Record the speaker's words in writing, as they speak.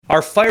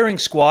Our firing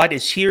squad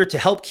is here to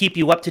help keep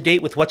you up to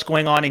date with what's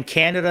going on in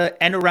Canada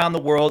and around the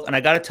world. And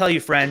I got to tell you,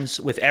 friends,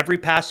 with every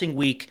passing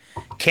week,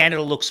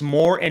 Canada looks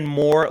more and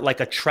more like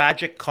a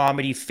tragic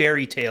comedy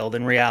fairy tale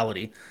than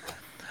reality.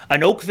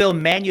 An Oakville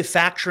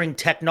manufacturing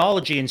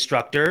technology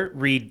instructor,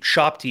 read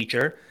shop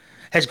teacher,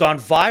 has gone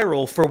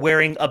viral for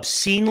wearing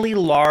obscenely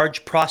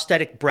large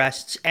prosthetic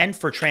breasts and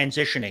for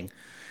transitioning.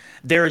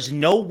 There is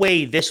no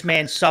way this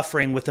man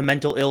suffering with a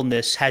mental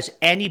illness has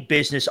any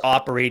business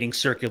operating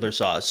circular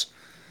saws.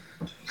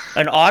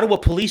 An Ottawa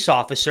police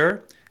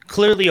officer,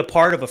 clearly a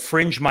part of a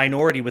fringe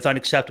minority with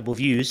unacceptable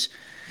views,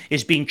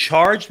 is being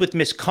charged with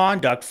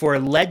misconduct for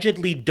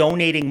allegedly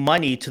donating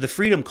money to the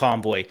Freedom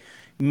Convoy.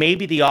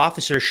 Maybe the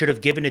officer should have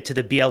given it to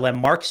the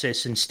BLM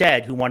Marxists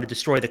instead, who want to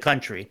destroy the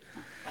country.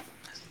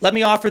 Let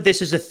me offer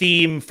this as a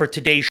theme for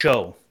today's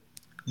show.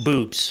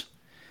 Boobs.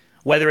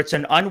 Whether it's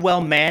an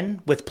unwell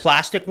man with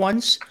plastic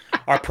ones,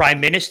 our prime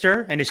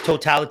minister and his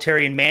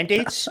totalitarian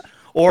mandates,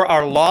 or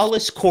our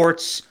lawless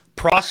courts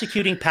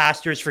prosecuting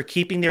pastors for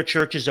keeping their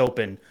churches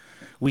open,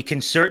 we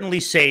can certainly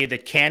say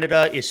that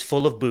Canada is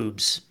full of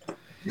boobs.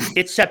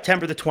 It's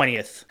September the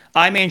 20th.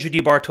 I'm Andrew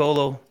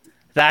DiBartolo.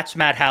 That's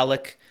Matt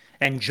Halleck.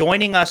 And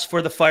joining us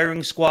for the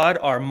firing squad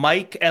are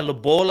Mike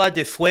Elabola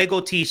de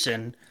Fuego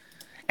Thiessen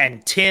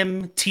and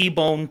Tim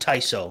T-Bone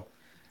Tyso.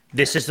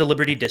 This is the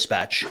Liberty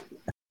Dispatch.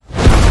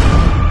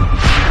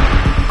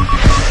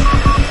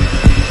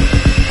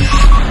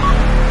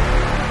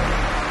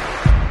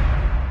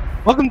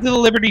 Welcome to the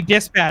Liberty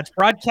Dispatch,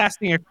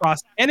 broadcasting across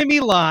enemy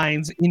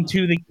lines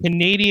into the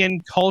Canadian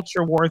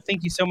culture war.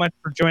 Thank you so much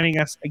for joining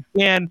us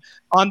again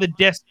on the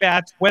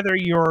Dispatch, whether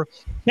you're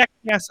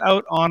checking us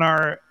out on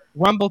our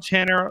Rumble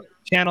channel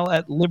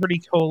at Liberty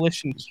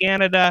Coalition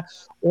Canada,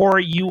 or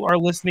you are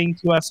listening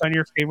to us on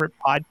your favorite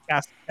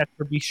podcast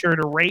catcher. Be sure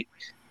to rate,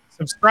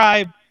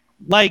 subscribe,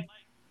 like,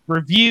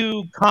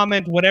 review,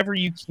 comment, whatever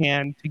you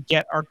can to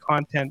get our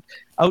content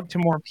out to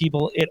more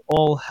people. It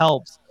all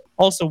helps.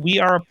 Also, we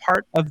are a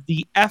part of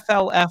the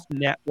FLF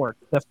Network,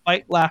 the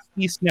Fight, Laugh,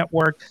 Feast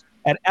Network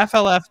at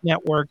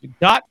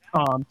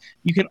flfnetwork.com.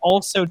 You can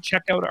also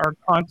check out our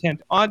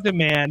content on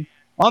demand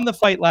on the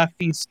Fight, Laugh,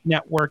 Feast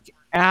Network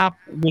app,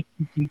 which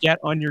you can get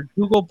on your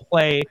Google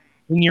Play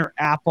in your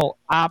Apple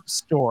App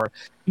Store.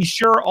 Be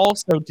sure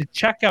also to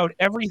check out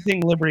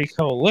everything Liberty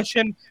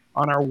Coalition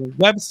on our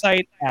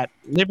website at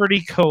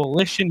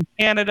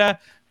libertycoalitioncanada.com.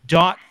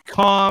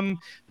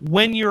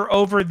 When you're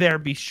over there,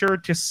 be sure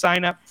to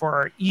sign up for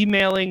our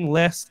emailing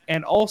list.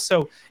 And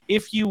also,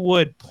 if you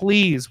would,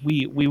 please,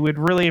 we would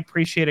really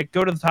appreciate it.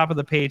 Go to the top of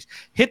the page,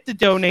 hit the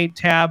donate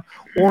tab,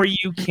 or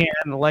you can,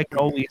 like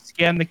always,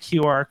 scan the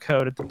QR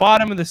code at the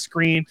bottom of the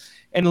screen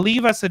and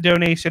leave us a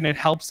donation. It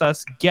helps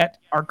us get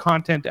our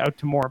content out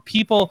to more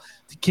people,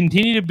 to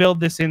continue to build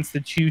this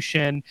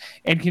institution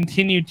and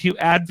continue to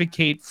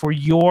advocate for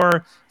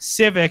your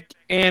civic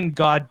and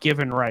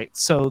God-given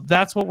rights. So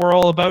that's what we're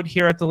all about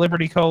here at the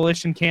Liberty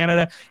Coalition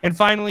Canada. And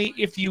finally,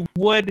 if you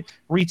would,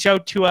 reach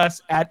out to us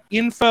at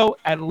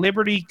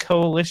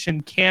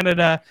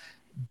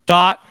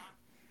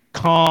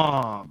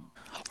info@libertycoalitioncanada.com.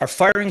 Our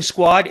firing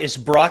squad is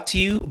brought to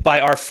you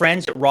by our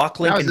friends at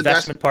Rocklink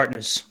Investment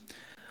Partners.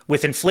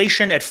 With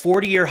inflation at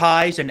 40-year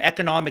highs and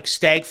economic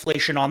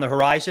stagflation on the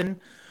horizon,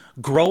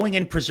 growing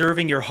and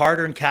preserving your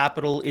hard-earned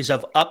capital is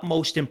of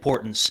utmost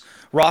importance.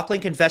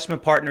 Rocklink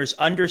Investment Partners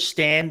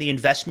understand the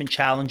investment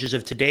challenges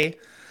of today.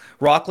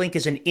 Rocklink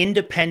is an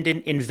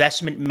independent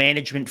investment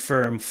management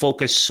firm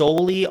focused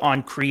solely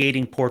on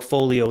creating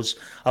portfolios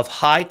of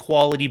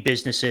high-quality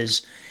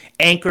businesses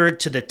anchored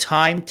to the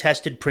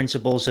time-tested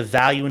principles of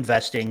value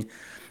investing,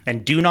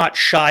 and do not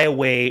shy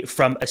away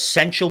from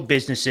essential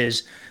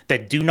businesses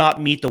that do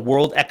not meet the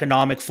World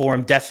Economic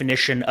Forum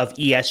definition of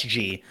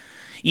ESG.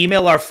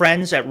 Email our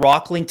friends at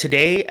Rocklink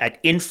today at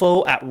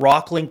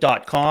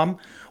info@rocklink.com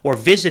or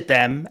visit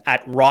them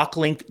at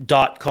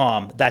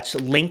rocklink.com. That's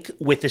link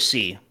with a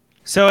C.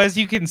 So as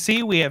you can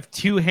see, we have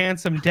two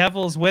handsome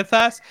devils with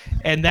us,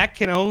 and that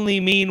can only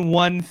mean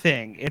one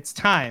thing. It's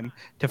time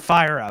to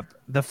fire up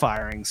the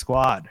firing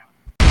squad.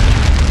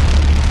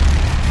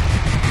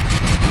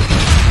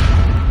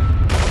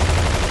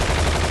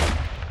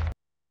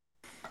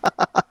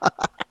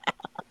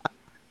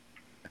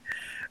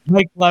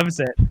 Mike loves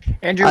it.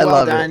 Andrew,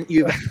 well done.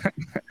 You've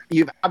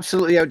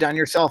absolutely outdone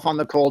yourself on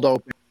the cold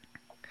open.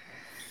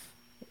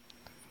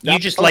 You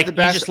just like the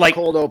best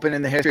cold open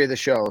in the history of the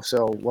show.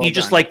 So well you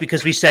just done. Like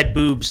because we said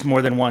boobs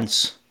more than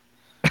once.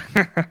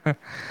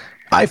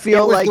 I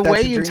feel like the that's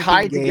way you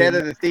tied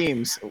together the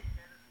themes.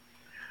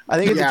 I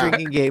think it's a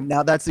drinking game.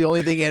 Now that's the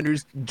only thing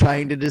Andrew's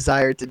trying to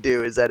desire to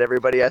do is that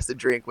everybody has to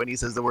drink when he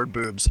says the word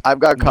boobs. I've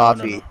got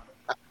coffee. No.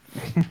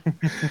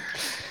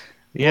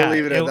 Yeah, we'll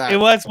leave it at that. It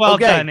was well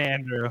done,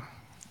 Andrew.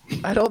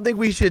 I don't think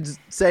we should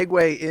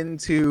segue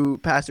into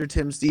Pastor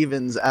Tim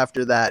Stevens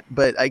after that,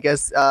 but I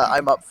guess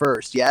I'm up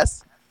first,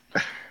 yes?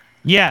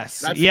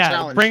 Yes,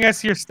 yeah. Bring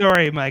us your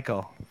story,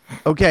 Michael.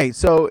 Okay,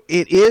 so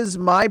it is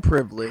my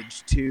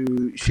privilege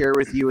to share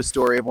with you a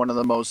story of one of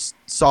the most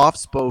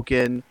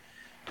soft-spoken,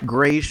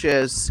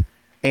 gracious,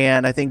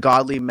 and I think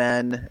godly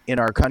men in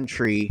our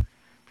country.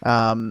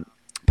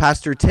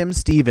 Pastor Tim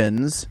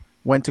Stevens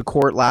went to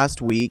court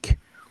last week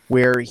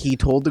where he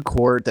told the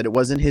court that it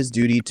wasn't his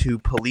duty to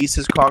police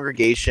his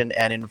congregation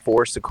and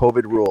enforce the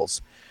COVID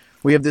rules.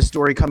 We have this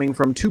story coming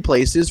from two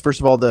places. First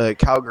of all, the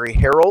Calgary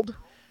Herald,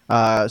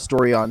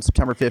 story on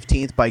September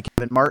 15th by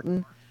Kevin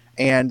Martin.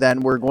 And then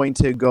we're going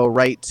to go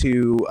right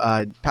to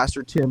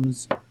Pastor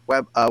Tim's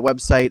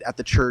website at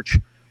the church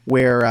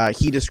where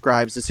he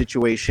describes the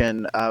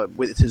situation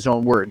with his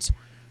own words.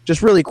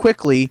 Just really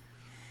quickly,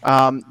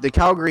 the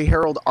Calgary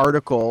Herald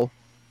article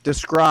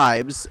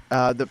describes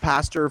the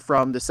pastor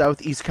from the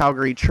Southeast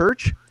Calgary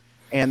Church,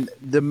 and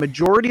the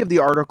majority of the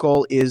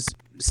article is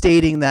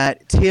stating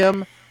that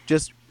Tim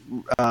just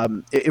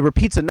it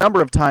repeats a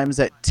number of times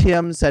that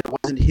Tim said it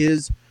wasn't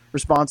his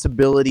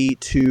responsibility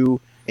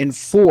to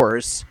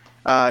enforce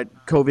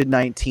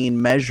COVID-19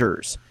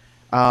 measures.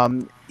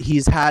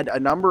 He's had a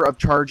number of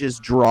charges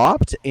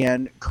dropped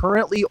and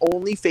currently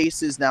only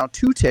faces now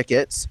 2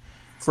 tickets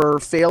for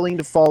failing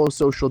to follow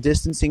social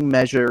distancing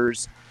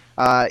measures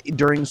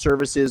during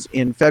services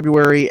in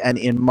February and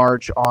in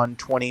March on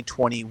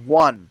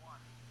 2021.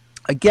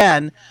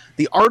 Again,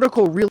 the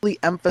article really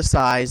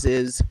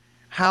emphasizes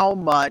how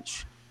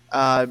much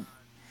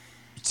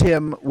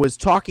Tim was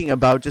talking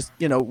about. Just,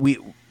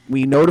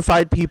 we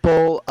notified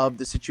people of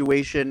the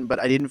situation, but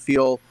I didn't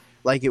feel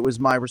like it was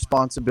my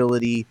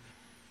responsibility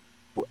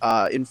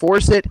to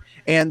enforce it.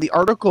 And the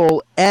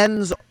article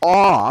ends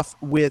off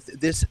with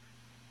this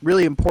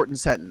really important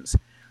sentence.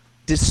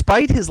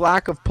 Despite his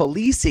lack of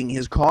policing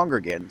his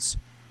congregants,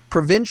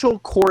 provincial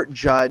court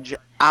judge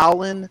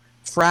Alan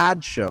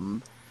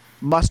Fradsham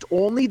must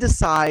only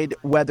decide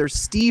whether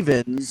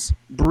Stevens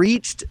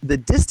breached the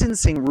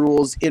distancing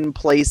rules in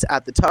place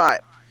at the time.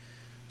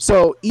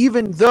 So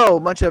even though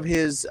much of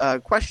his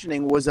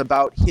questioning was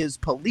about his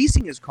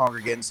policing his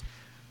congregants,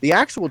 the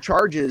actual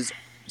charges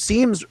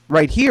seems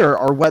right here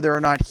are whether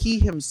or not he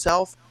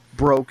himself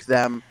broke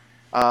them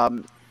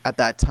at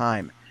that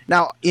time.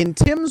 Now, in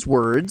Tim's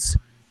words,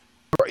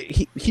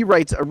 he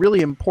writes a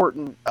really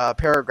important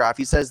paragraph.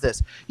 He says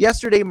this: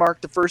 yesterday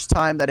marked the first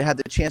time that I had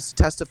the chance to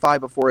testify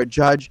before a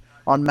judge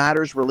on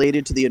matters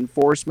related to the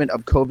enforcement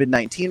of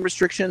COVID-19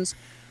 restrictions.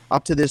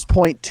 Up to this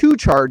point, 2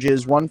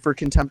 charges, one for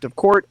contempt of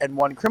court and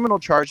 1 criminal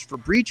charge for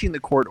breaching the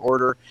court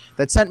order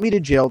that sent me to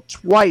jail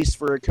twice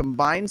for a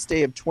combined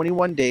stay of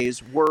 21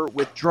 days, were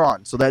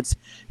withdrawn. So that's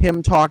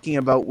him talking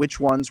about which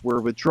ones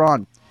were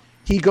withdrawn.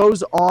 He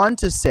goes on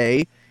to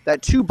say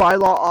that 2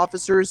 bylaw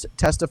officers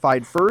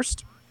testified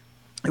first.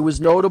 It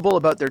was notable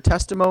about their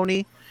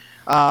testimony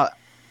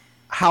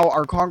how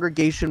our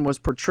congregation was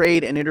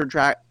portrayed and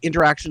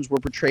interactions were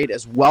portrayed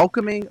as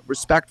welcoming,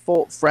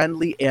 respectful,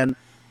 friendly, and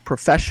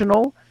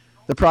professional.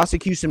 The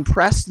prosecution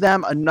pressed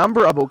them a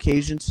number of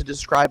occasions to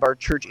describe our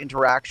church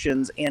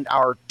interactions and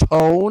our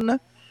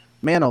tone.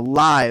 Man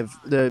alive,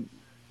 the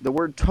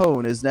word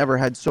tone has never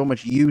had so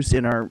much use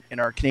in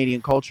our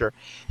Canadian culture.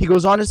 He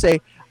goes on to say,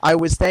 I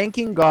was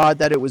thanking God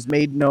that it was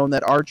made known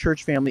that our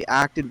church family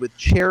acted with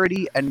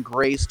charity and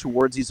grace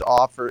towards these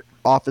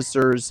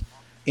officers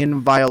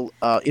in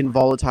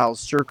volatile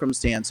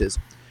circumstances.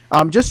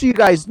 Just so you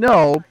guys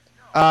know,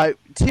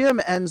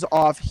 Tim ends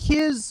off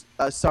his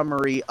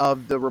summary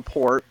of the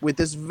report with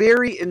this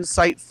very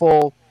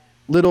insightful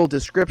little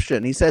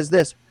description. He says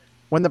this: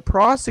 when the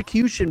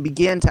prosecution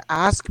began to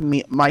ask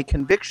me my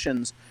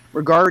convictions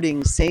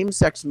regarding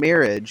same-sex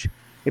marriage,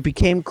 it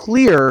became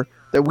clear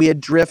that we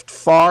had drifted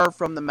far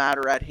from the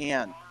matter at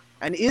hand.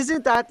 And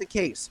isn't that the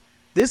case?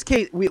 This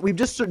case, we've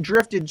just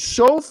drifted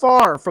so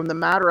far from the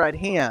matter at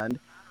hand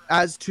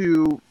as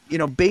to,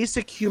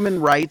 basic human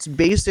rights,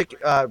 basic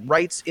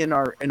rights in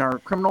our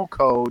criminal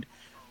code.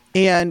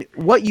 And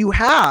what you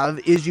have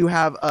is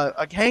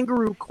a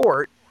kangaroo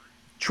court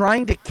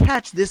trying to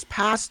catch this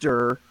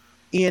pastor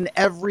in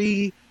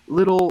every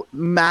little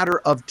matter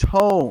of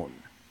tone.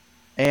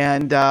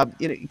 And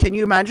can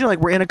you imagine,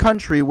 we're in a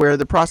country where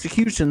the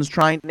prosecution's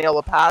trying to nail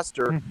a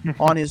pastor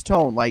on his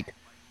tone?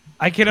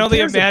 I can only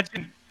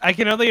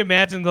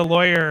imagine the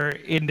lawyer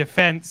in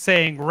defense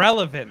saying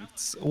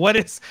relevance. What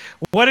is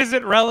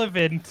it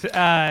relevant?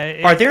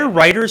 Are there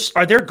writers?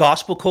 Are there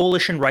Gospel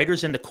Coalition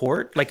writers in the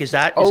court? Is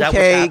that what's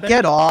happened?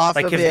 Get off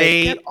of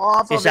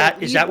it.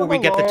 Is that where we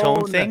get the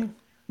tone thing?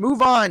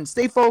 Move on.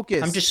 Stay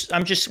focused.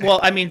 I'm just. Well,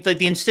 I mean,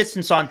 the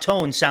insistence on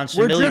tone sounds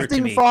familiar to me. We're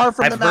drifting far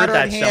from I've the matter heard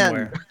at that hand.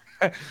 somewhere.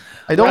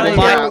 I don't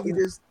know.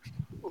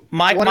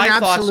 My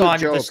thoughts on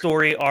joke. the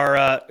story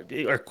are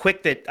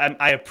quick. That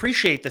I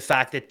appreciate the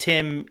fact that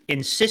Tim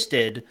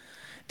insisted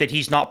that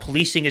he's not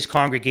policing his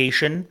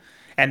congregation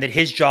and that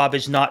his job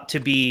is not to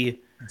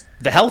be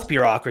the health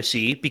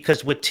bureaucracy,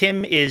 because what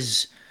Tim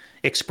is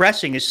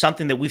expressing is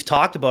something that we've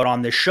talked about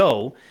on this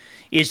show,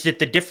 is that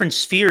the different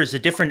spheres, the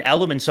different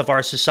elements of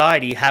our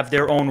society have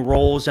their own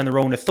roles and their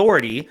own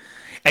authority,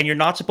 and you're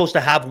not supposed to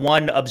have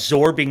one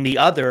absorbing the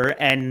other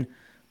and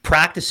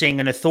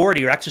practicing an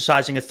authority or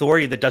exercising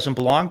authority that doesn't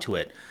belong to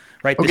it,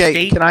 right? The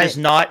state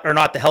are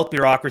not the health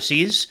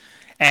bureaucracies,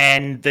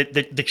 and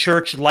the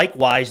church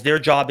likewise. Their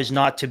job is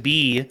not to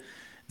be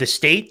the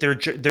state. Their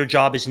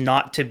job is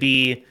not to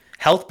be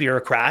health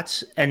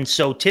bureaucrats. And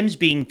so Tim's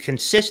being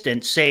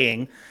consistent,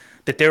 saying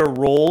that there are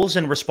roles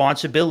and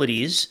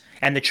responsibilities,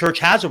 and the church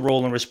has a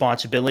role and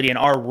responsibility, and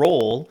our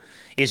role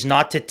is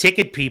not to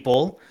ticket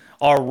people.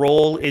 Our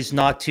role is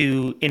not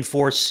to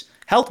enforce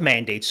health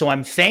mandates. So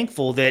I'm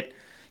thankful that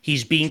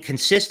he's being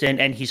consistent,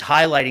 and he's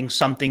highlighting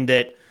something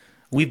that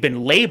we've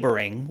been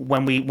laboring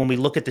when we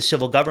look at the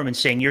civil government,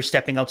 saying you're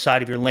stepping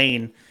outside of your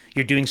lane,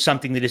 you're doing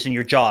something that isn't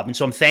your job. And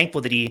so I'm thankful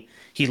that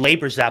he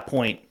labors that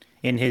point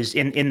in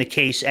the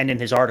case and in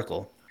his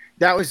article.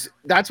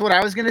 That's what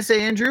I was going to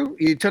say, Andrew.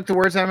 You took the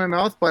words out of my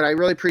mouth, but I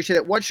really appreciate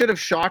it. What should have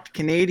shocked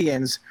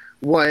Canadians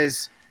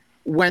was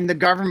when the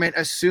government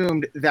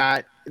assumed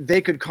that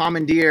they could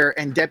commandeer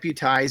and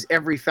deputize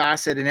every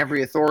facet and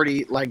every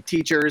authority, like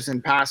teachers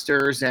and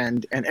pastors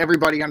and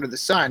everybody under the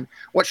sun.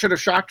 What should have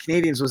shocked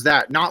Canadians was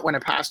that, not when a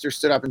pastor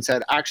stood up and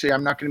said, actually,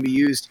 I'm not going to be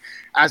used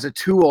as a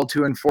tool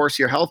to enforce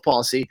your health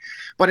policy.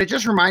 But it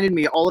just reminded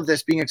me, all of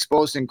this being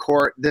exposed in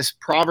court, this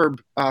Proverb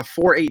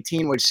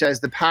 4:18, which says,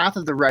 the path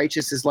of the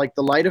righteous is like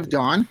the light of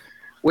dawn,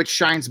 which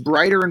shines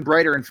brighter and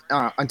brighter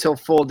until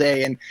full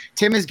day. And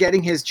Tim is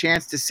getting his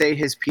chance to say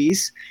his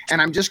piece. And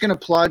I'm just going to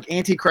plug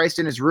Antichrist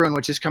in His Ruin,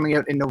 which is coming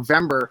out in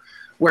November,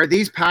 where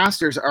these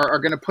pastors are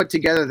going to put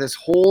together this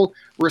whole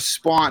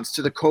response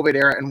to the COVID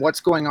era and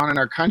what's going on in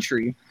our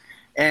country,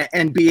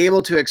 and be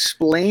able to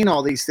explain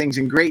all these things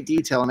in great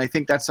detail. And I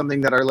think that's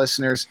something that our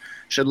listeners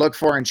should look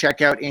for and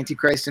check out,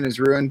 Antichrist in His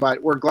Ruin.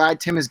 But we're glad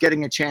Tim is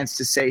getting a chance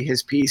to say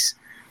his piece,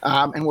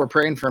 and we're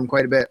praying for him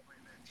quite a bit.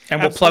 And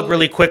we'll plug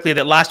really quickly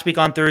that last week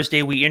on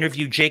Thursday, we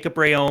interviewed Jacob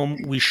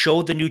Rayom. We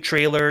showed the new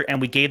trailer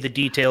and we gave the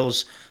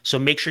details. So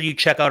make sure you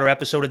check out our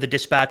episode of The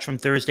Dispatch from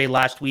Thursday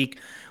last week.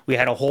 We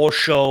had a whole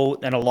show,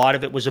 and a lot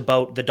of it was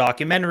about the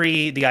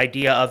documentary, the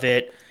idea of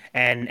it,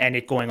 and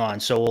it going on.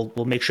 So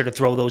we'll make sure to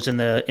throw those in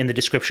the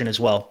description as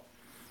well.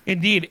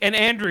 Indeed. And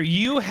Andrew,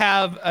 you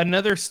have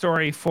another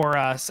story for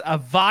us, a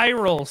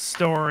viral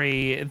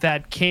story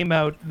that came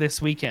out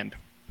this weekend.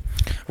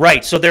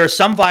 Right. So there are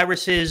some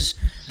viruses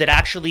that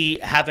actually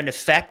have an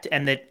effect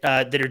and that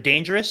are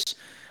dangerous,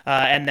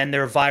 and then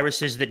there are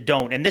viruses that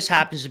don't. And this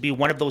happens to be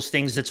one of those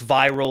things that's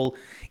viral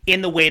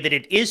in the way that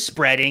it is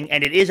spreading,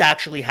 and it is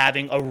actually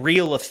having a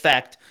real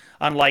effect,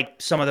 unlike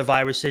some other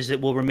viruses that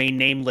will remain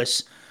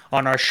nameless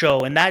on our show.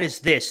 And that is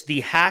this: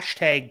 the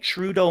hashtag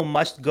Trudeau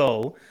must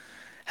go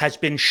has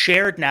been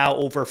shared now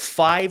over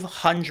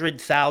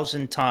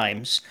 500,000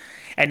 times,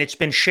 and it's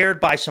been shared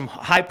by some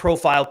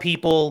high-profile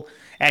people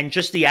and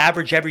just the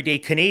average everyday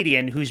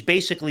Canadian who's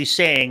basically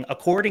saying,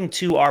 according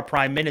to our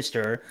Prime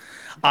Minister,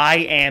 I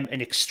am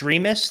an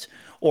extremist,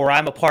 or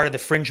I'm a part of the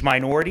fringe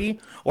minority,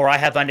 or I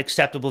have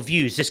unacceptable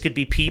views. This could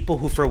be people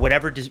who, for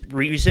whatever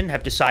reason,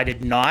 have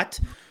decided not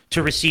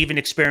to receive an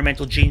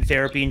experimental gene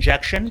therapy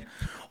injection,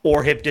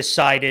 or have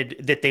decided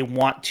that they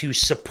want to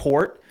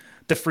support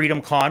the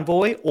Freedom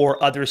Convoy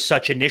or other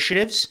such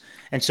initiatives.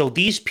 And so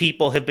these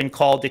people have been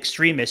called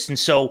extremists. And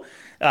so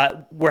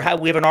we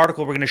have an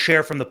article we're going to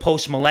share from the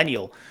Post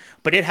Millennial,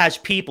 but it has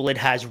people, it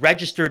has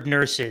registered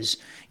nurses,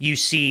 you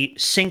see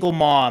single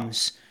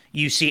moms,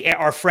 you see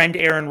our friend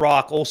Aaron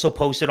Rock also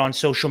posted on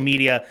social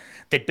media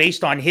that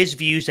based on his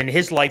views and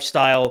his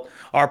lifestyle,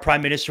 our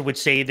Prime Minister would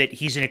say that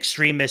he's an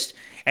extremist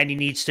and he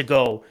needs to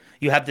go.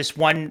 You have this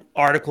one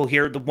article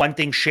here, the one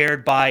thing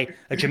shared by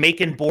a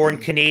Jamaican-born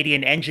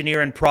Canadian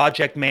engineer and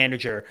project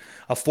manager,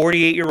 a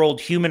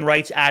 48-year-old human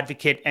rights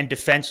advocate and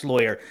defense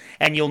lawyer.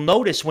 And you'll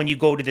notice when you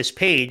go to this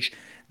page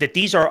that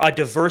these are a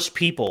diverse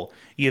people.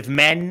 You have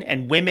men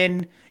and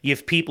women. You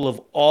have people of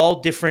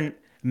all different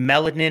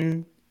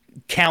melanin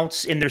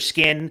counts in their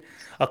skin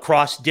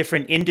across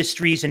different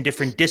industries and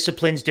different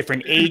disciplines,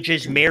 different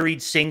ages,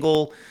 married,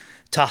 single,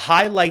 to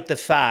highlight the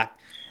fact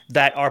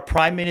that our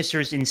Prime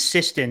Minister's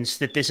insistence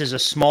that this is a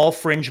small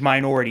fringe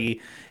minority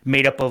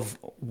made up of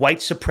white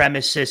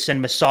supremacists and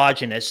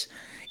misogynists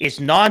is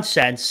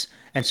nonsense.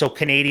 And so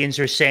Canadians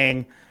are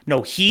saying,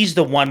 no, he's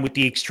the one with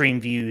the extreme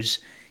views.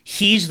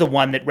 He's the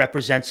one that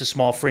represents a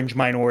small fringe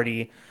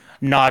minority,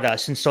 not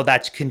us. And so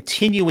that's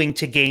continuing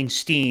to gain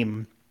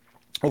steam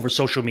over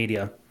social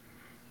media.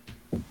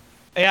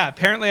 Yeah,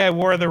 apparently I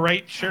wore the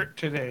right shirt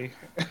today.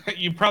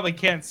 You probably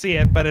can't see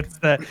it, but it's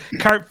the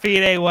Carp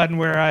Fide one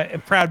where I'm a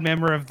proud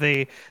member of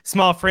the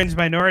small fringe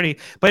minority.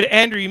 But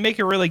Andrew, you make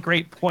a really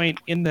great point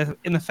in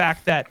the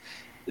fact that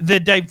the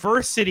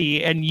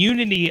diversity and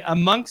unity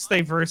amongst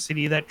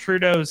diversity that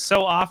Trudeau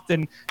so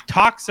often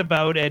talks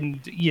about, and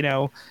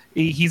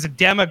he's a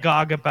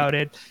demagogue about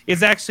it,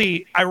 is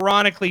actually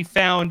ironically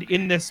found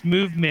in this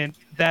movement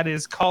that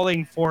is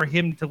calling for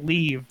him to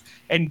leave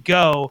and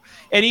go.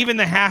 And even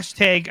the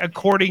hashtag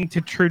according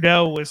to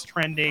Trudeau was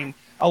trending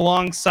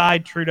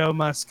alongside Trudeau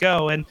must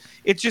go. And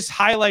it just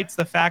highlights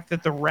the fact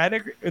that the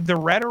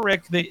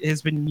rhetoric that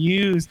has been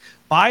used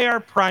by our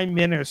Prime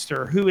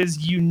Minister, who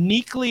is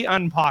uniquely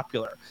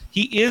unpopular.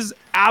 He is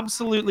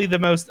absolutely the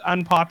most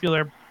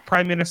unpopular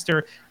Prime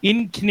Minister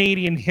in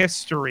Canadian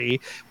history,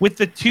 with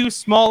the two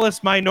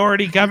smallest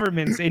minority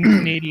governments in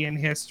Canadian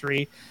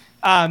history.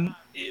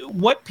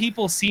 what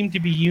people seem to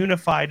be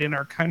unified in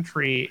our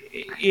country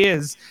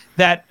is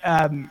that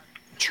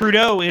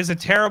Trudeau is a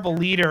terrible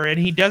leader and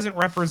he doesn't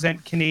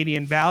represent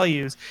Canadian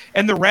values.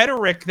 And the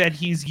rhetoric that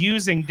he's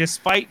using,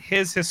 despite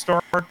his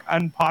historic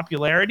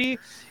unpopularity,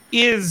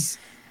 is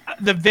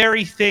the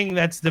very thing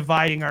that's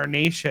dividing our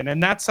nation.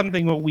 And that's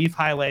something that we've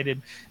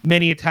highlighted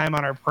many a time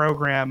on our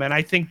program. And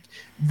I think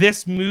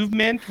this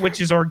movement,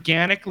 which is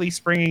organically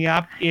springing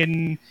up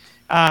in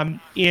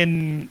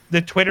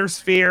the Twitter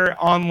sphere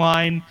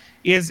online,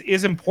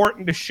 is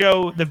important to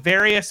show the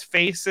various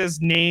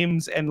faces,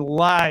 names, and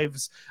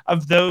lives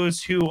of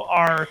those who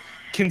are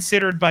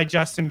considered by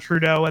Justin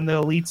Trudeau and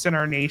the elites in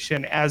our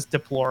nation as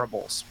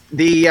deplorables.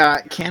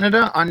 The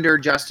Canada under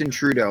Justin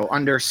Trudeau,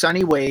 under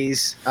Sunny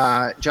Ways,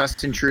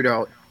 Justin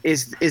Trudeau,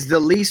 is the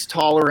least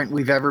tolerant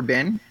we've ever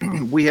been.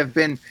 We have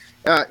been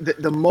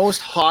the most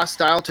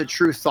hostile to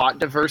true thought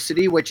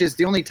diversity, which is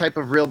the only type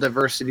of real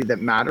diversity that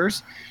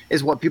matters,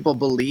 is what people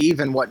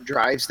believe and what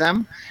drives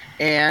them.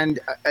 And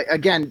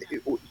again,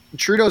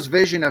 Trudeau's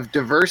vision of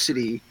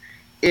diversity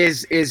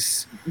is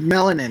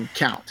melanin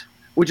count,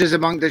 which is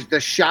among the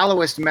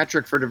shallowest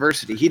metric for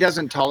diversity. He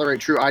doesn't tolerate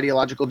true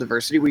ideological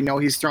diversity. We know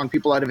he's thrown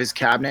people out of his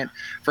cabinet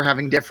for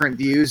having different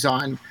views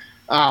on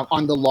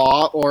the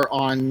law or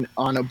on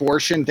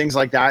abortion, things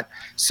like that.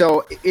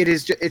 So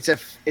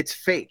it's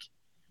fake.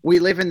 We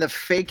live in the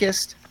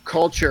fakest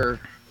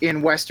culture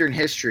in Western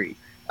history.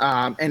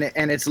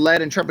 And it's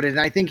led and trumpeted. And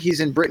I think he's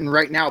in Britain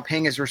right now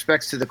paying his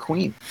respects to the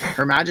Queen,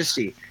 Her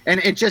Majesty. And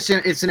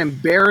it's an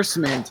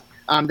embarrassment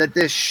that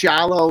this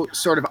shallow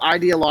sort of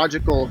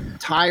ideological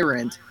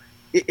tyrant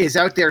is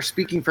out there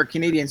speaking for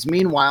Canadians.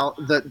 Meanwhile,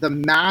 the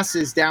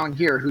masses down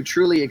here who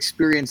truly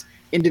experience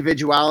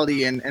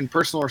individuality and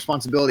personal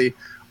responsibility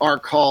are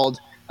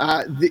called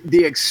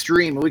the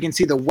extreme. We can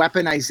see the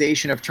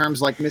weaponization of terms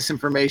like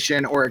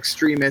misinformation or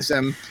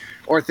extremism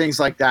or things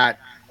like that.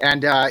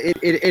 And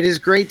it is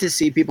great to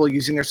see people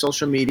using their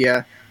social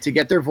media to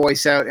get their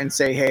voice out and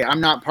say, hey,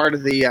 I'm not part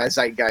of the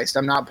zeitgeist.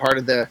 I'm not part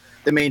of the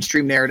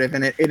mainstream narrative.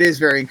 And it is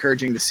very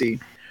encouraging to see.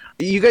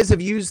 You guys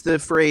have used the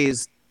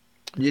phrase,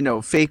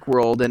 fake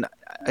world. And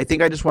I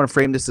think I just want to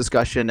frame this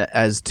discussion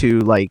as to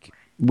like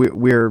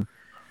we're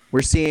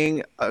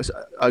seeing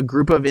a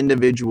group of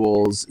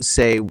individuals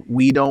say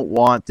we don't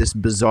want this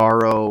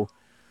bizarro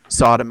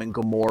Sodom and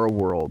Gomorrah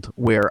world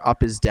where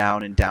up is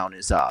down and down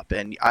is up.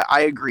 And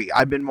I agree.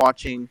 I've been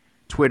watching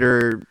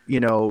Twitter,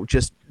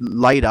 just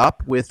light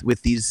up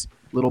with these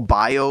little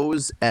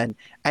bios and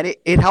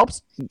it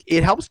helps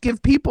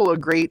give people a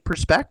great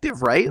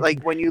perspective, right?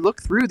 Like when you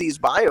look through these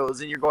bios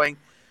and you're going,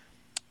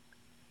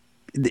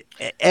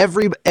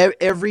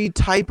 every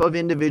type of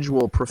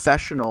individual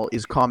professional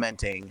is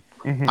commenting.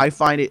 Mm-hmm.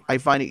 I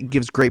find it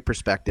gives great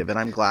perspective and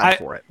I'm glad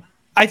for it.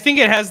 I think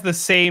it has the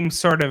same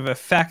sort of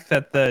effect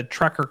that the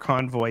trucker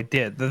convoy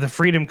did, that the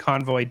Freedom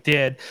Convoy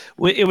did.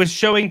 It was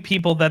showing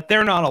people that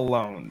they're not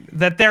alone,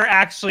 that there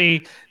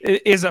actually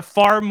is a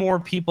far more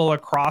people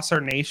across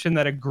our nation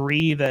that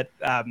agree that,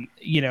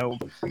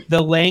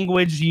 the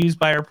language used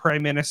by our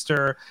prime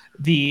minister,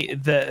 the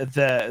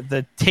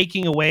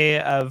taking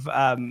away of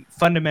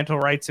fundamental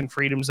rights and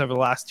freedoms over the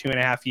last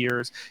 2.5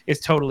 years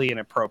is totally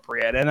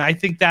inappropriate. And I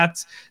think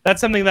that's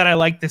something that I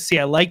like to see.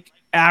 I like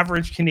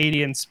average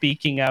Canadians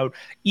speaking out,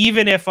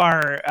 even if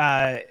our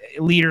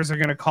leaders are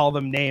going to call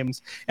them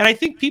names. And I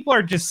think people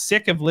are just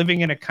sick of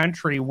living in a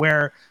country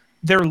where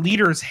their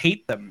leaders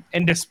hate them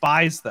and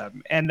despise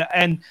them. And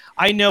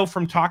I know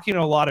from talking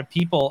to a lot of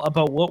people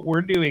about what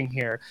we're doing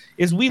here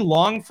is we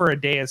long for a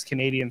day as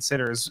Canadian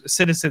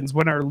citizens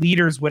when our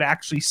leaders would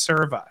actually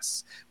serve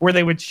us, where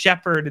they would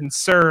shepherd and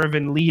serve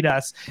and lead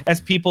us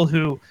as people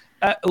who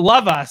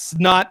love us,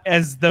 not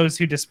as those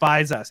who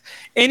despise us.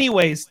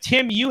 Anyways,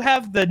 Tim, you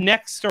have the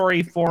next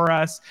story for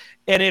us,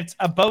 and it's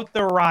about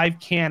the Arrive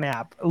Can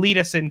app. Lead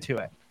us into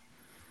it.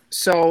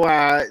 So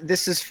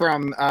this is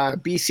from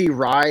BC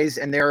Rise,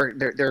 and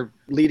they're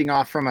leading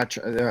off from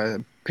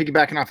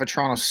piggybacking off a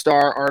Toronto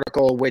Star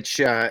article, which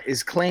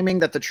is claiming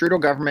that the Trudeau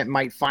government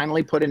might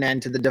finally put an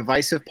end to the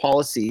divisive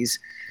policies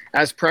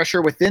as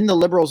pressure within the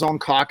Liberals' own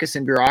caucus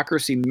and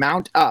bureaucracy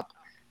mount up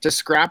to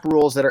scrap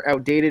rules that are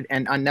outdated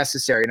and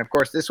unnecessary. And of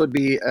course, this would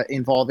be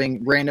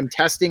involving random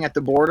testing at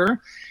the border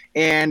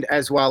and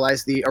as well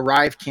as the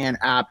Arrive Can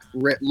app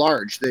writ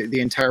large, the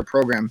entire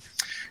program.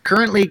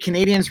 Currently,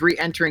 Canadians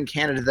re-entering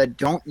Canada that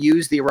don't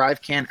use the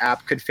Arrive Can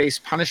app could face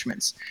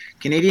punishments.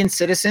 Canadian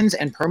citizens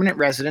and permanent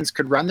residents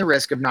could run the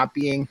risk of not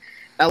being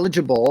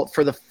eligible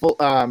for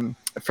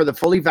the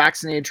fully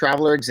vaccinated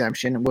traveler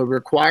exemption, would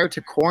require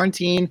to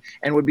quarantine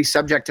and would be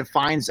subject to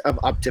fines of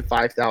up to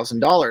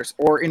 $5,000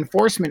 or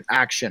enforcement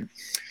action.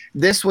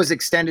 This was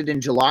extended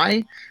in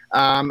July,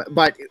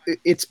 but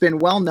it's been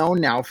well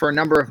known now for a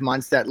number of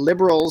months that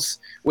Liberals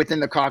within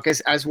the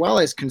caucus, as well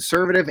as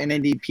Conservative and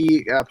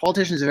NDP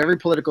politicians of every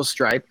political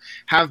stripe,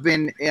 have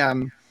been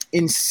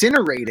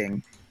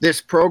incinerating this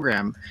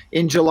program.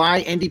 In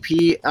July,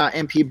 NDP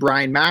MP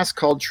Brian Mast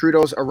called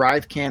Trudeau's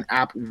Arrive Can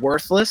app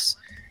worthless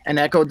and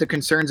echoed the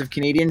concerns of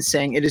Canadians,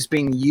 saying it is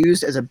being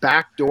used as a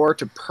backdoor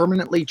to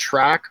permanently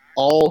track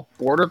all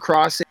border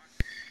crossing.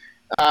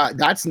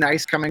 That's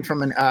nice coming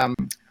from an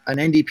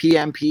NDP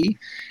MP.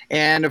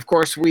 And of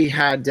course, we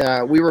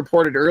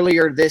reported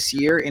earlier this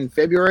year in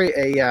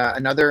February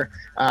another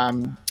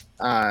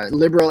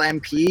Liberal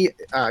MP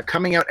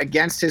coming out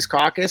against his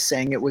caucus,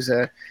 saying it was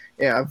a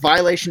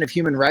violation of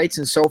human rights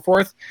and so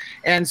forth.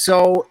 And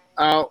so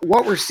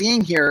what we're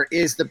seeing here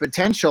is the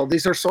potential.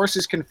 These are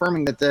sources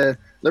confirming that the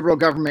Liberal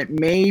government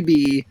may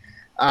be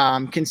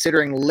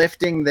considering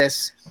lifting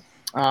this,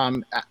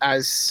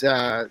 as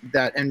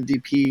that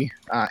NDP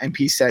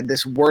MP said,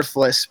 this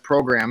worthless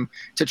program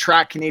to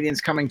track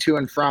Canadians coming to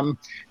and from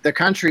the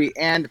country.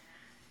 And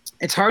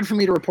it's hard for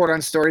me to report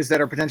on stories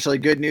that are potentially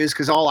good news,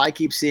 because all I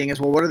keep seeing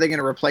is, well, what are they going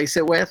to replace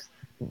it with?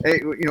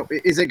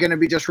 Is it going to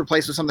be just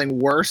replaced with something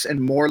worse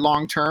and more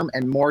long-term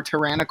and more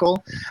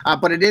tyrannical?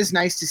 But it is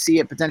nice to see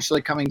it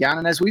potentially coming down.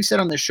 And as we've said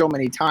on this show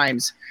many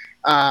times,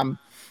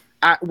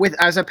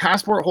 as a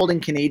passport holding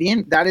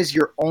Canadian, that is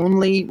your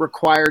only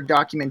required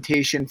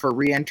documentation for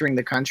re-entering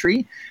the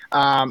country.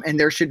 And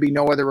there should be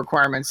no other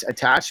requirements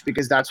attached,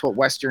 because that's what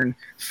Western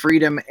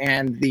freedom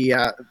and the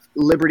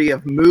liberty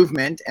of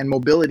movement and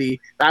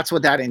mobility, that's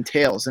what that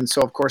entails. And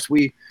so, of course,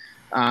 we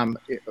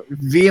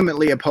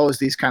vehemently oppose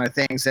these kind of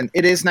things. And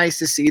it is nice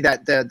to see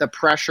that the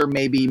pressure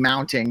may be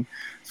mounting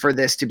for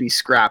this to be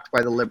scrapped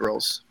by the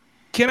Liberals.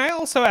 Can I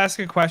also ask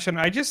a question?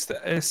 I just...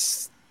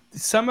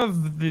 some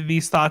of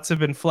these thoughts have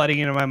been flooding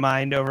into my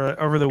mind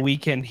over the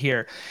weekend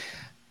here.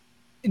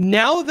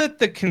 Now that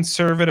the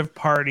Conservative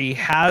Party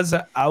has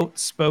an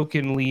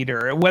outspoken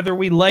leader, whether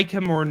we like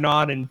him or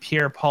not, in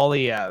Pierre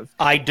Poilievre.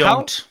 I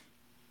don't.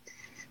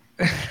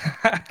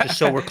 Just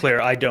so we're clear,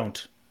 I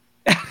don't.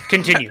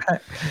 Continue.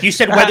 You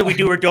said whether we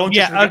do or don't.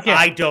 Yeah, okay.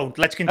 I don't.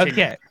 Let's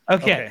continue.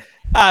 Okay.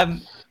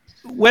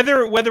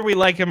 Whether we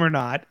like him or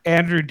not,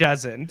 Andrew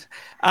doesn't.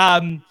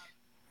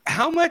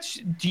 How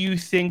much do you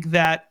think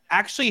that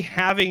actually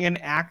having an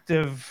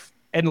active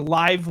and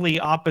lively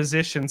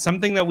opposition,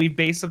 something that we've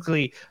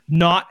basically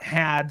not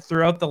had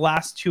throughout the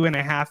last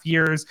 2.5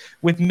 years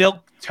with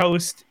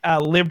milquetoast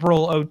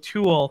Liberal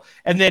O'Toole,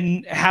 and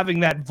then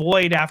having that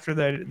void after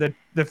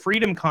the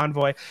Freedom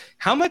Convoy,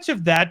 how much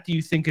of that do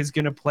you think is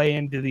going to play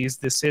into these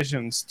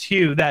decisions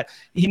too? That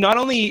he not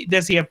only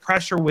does he have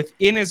pressure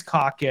within his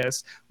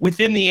caucus,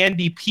 within the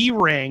NDP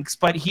ranks,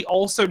 but he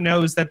also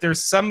knows that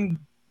there's some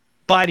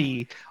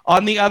buddy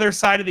on the other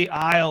side of the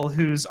aisle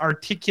who's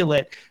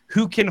articulate,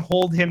 who can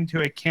hold him to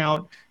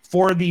account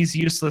for these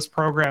useless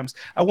programs.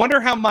 I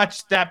wonder how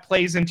much that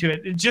plays into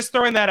it. Just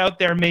throwing that out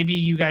there, maybe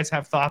you guys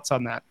have thoughts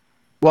on that.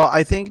 Well,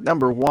 I think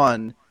number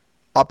one,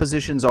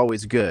 opposition's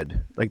always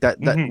good. Like that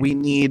we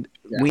need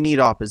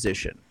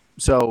opposition.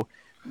 So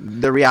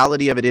the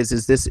reality of it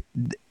is this,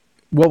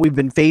 what we've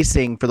been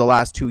facing for the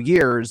last 2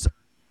 years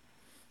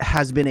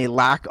has been a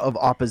lack of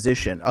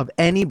opposition of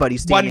anybody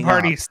standing one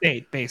party up.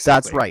 State, basically.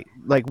 That's right.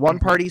 Like one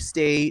party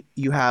state,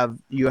 you have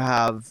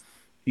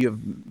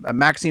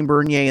Maxime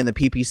Bernier and the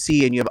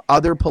PPC, and you have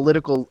other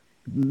political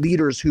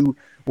leaders who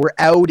were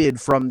outed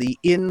from the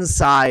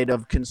inside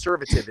of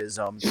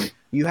conservatism.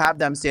 You have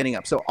them standing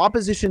up. So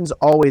opposition's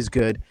always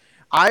good.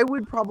 I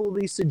would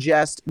probably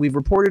suggest, we've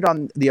reported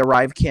on the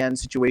ArriveCan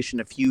situation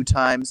a few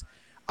times.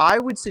 I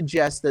would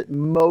suggest that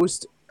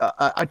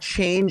a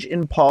change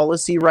in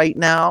policy right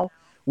now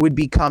would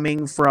be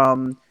coming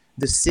from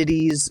the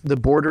cities, the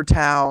border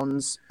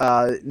towns,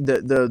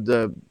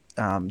 the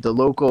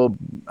local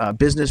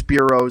business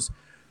bureaus,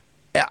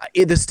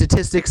 the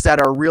statistics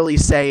that are really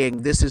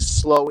saying this is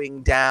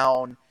slowing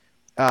down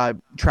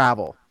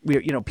travel.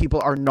 People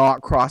are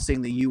not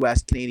crossing the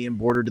U.S.-Canadian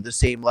border to the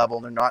same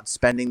level. They're not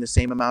spending the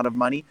same amount of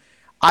money.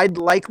 I'd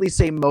likely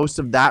say most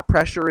of that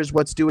pressure is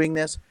what's doing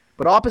this,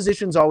 but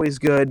opposition's always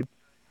good,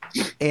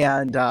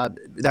 and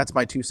that's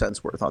my 2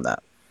 cents worth on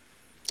that.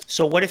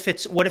 So what if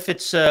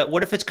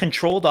it's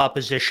controlled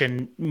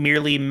opposition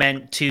merely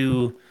meant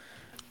to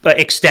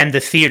extend the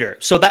theater?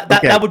 So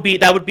that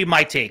would be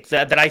my take.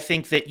 That I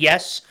think that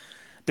yes,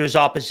 there's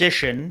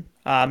opposition.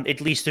 At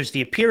least there's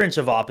the appearance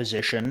of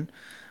opposition.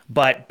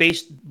 But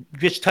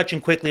just touching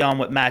quickly on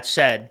what Matt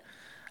said,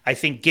 I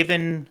think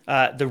given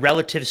the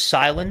relative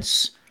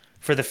silence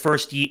for the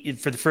first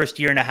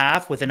year and a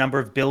half, with a number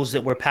of bills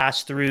that were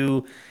passed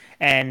through,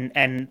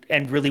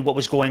 and really what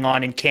was going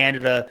on in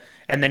Canada,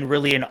 and then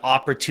really an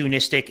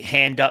opportunistic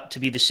hand up to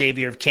be the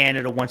savior of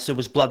Canada once there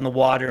was blood in the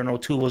water and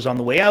O'Toole was on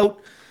the way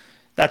out.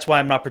 That's why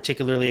I'm not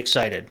particularly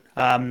excited.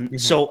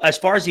 So as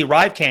far as the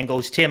ArriveCan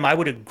goes, Tim, I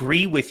would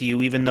agree with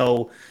you, even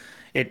though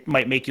it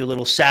might make you a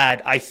little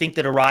sad. I think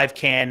that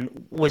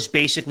ArriveCan was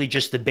basically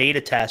just the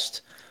beta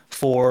test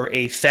for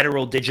a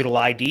federal digital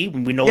ID.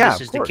 We know this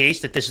is the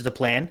case, that this is the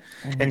plan.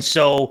 And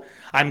so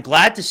I'm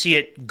glad to see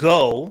it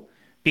go,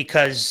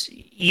 because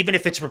even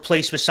if it's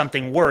replaced with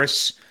something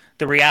worse,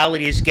 the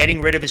reality is getting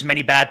rid of as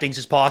many bad things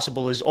as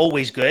possible is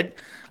always good.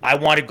 I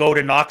want to go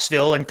to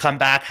Knoxville and come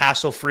back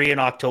hassle-free in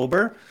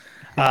October.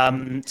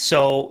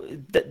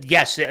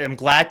 Yes, I'm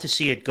glad to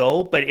see it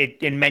go, but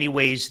in many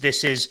ways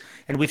this is,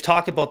 and we've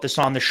talked about this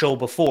on the show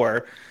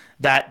before,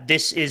 that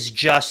this is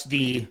just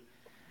the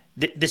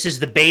this is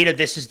the beta,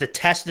 this is the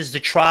test, this is the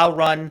trial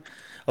run.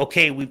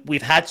 Okay,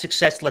 we've had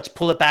success. Let's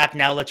pull it back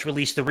now. Let's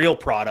release the real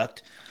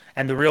product,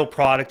 and the real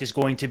product is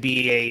going to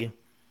be a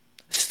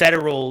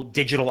federal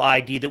digital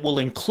ID that will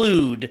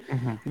include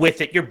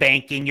with it your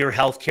banking, your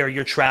healthcare,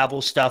 your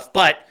travel stuff.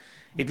 But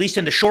at least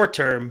in the short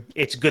term,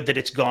 it's good that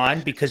it's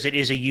gone because it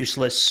is a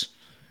useless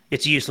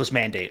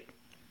mandate.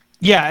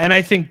 Yeah, and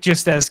I think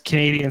just as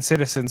Canadian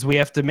citizens, we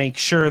have to make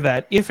sure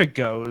that if it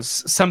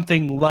goes,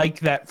 something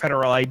like that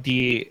federal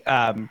ID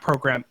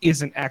program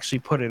isn't actually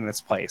put in its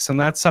place. And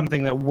that's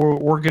something that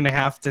we're going to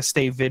have to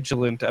stay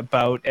vigilant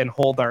about and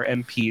hold our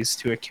MPs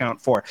to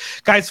account for.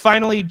 Guys,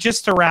 finally,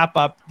 just to wrap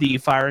up the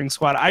firing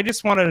squad, I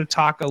just wanted to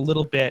talk a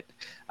little bit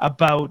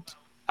about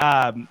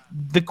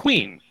the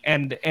Queen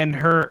and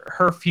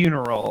her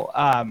funeral.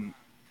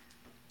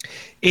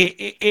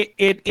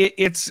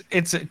 It's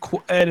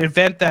an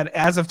event that,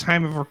 as of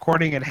time of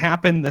recording, it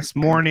happened this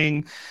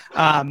morning,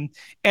 and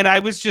I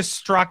was just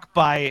struck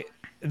by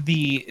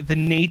the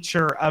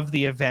nature of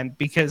the event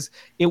because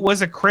it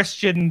was a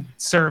Christian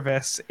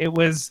service, it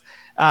was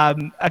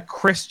a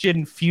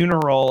Christian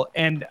funeral,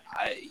 and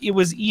it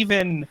was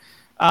even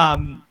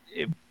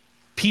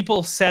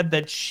people said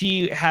that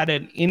she had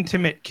an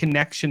intimate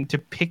connection to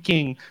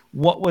picking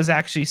what was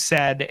actually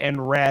said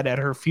and read at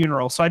her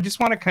funeral. So I just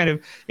want to kind of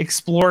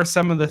explore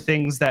some of the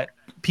things that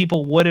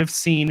people would have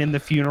seen in the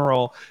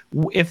funeral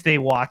if they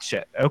watch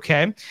it.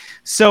 Okay.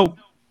 So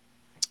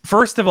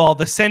first of all,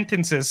 the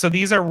sentences. So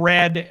these are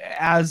read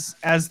as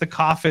the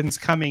coffin's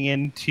coming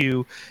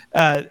into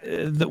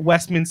the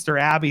Westminster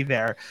Abbey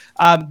there.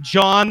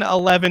 John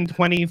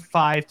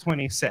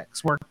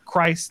 11:25-26, where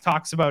Christ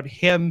talks about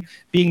him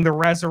being the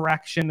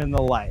resurrection and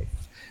the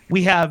life.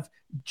 We have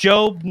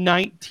Job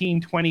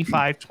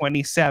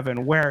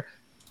 19:25-27, where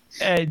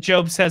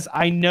Job says,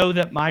 I know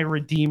that my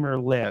Redeemer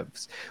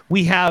lives.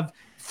 We have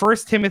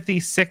 1 Timothy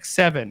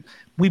 6:7.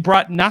 We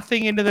brought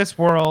nothing into this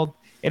world,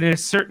 and it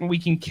is certain we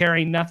can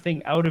carry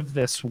nothing out of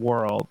this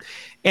world.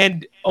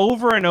 And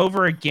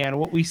over again,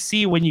 what we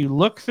see when you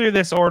look through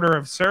this order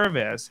of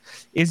service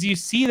is you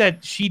see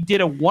that she did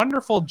a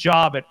wonderful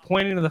job at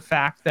pointing to the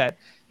fact that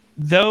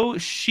though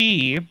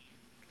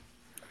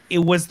it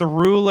was the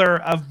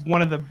ruler of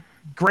one of the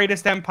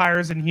greatest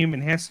empires in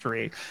human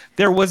history,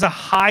 there was a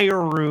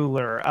higher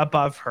ruler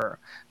above her,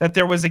 that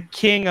there was a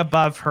king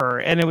above her,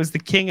 and it was the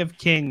King of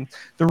Kings,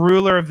 the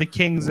ruler of the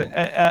kings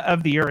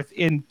of the earth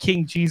in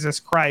King Jesus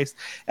Christ.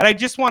 And I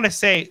just want to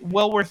say,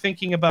 while we're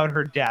thinking about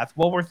her death,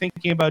 while we're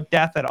thinking about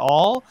death at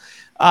all,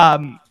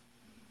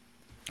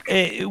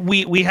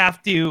 we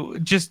have to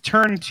just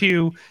turn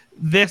to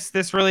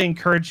this really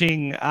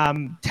encouraging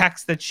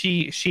text that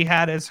she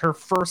had as her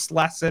first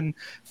lesson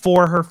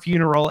for her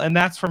funeral, and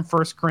that's from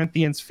 1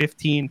 Corinthians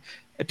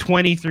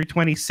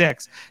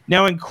 15:20-26.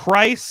 Now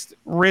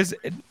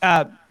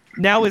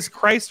is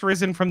Christ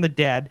risen from the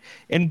dead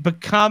and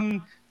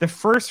become the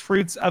first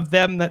fruits of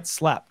them that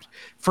slept.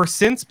 For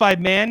since by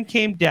man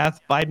came death,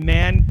 by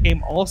man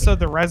came also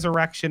the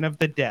resurrection of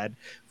the dead.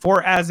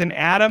 For as in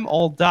Adam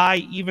all die,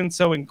 even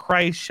so in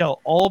Christ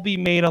shall all be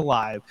made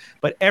alive,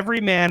 but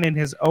every man in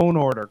his own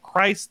order.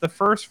 Christ the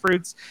first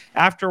fruits,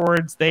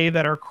 afterwards they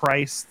that are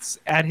Christ's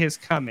at his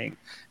coming.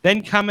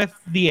 Then cometh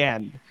the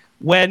end,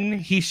 when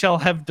he shall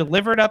have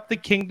delivered up the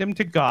kingdom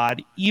to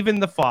God, even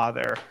the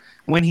Father,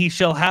 when he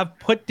shall have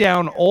put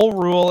down all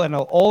rule and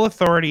all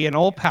authority and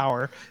all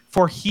power,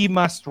 for he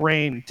must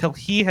reign till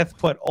he hath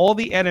put all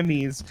the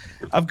enemies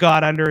of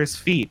God under his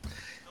feet.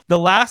 The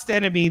last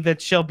enemy that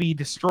shall be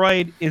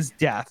destroyed is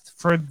death,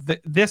 for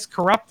this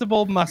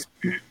corruptible must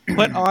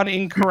put on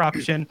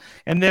incorruption,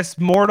 and this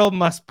mortal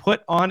must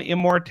put on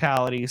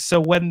immortality. So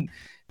when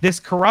this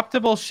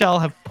corruptible shall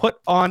have put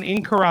on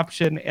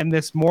incorruption, and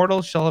this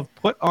mortal shall have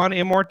put on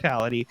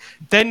immortality,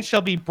 then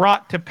shall be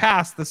brought to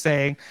pass the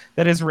saying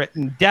that is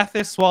written, death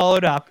is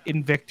swallowed up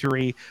in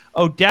victory.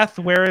 O death,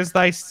 where is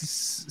thy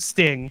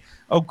sting?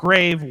 O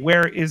grave,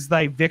 where is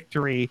thy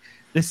victory?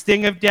 The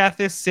sting of death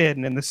is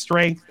sin, and the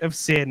strength of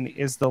sin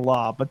is the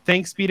law. But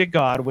thanks be to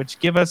God, which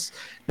give us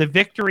the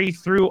victory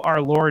through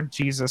our Lord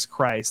Jesus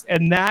Christ.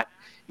 And that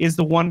is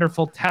the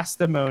wonderful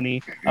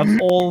testimony of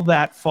all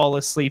that fall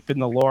asleep in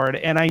the Lord.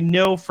 And I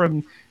know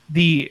from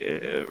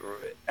the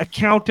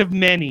account of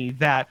many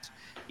that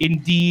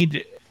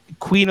indeed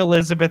Queen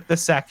Elizabeth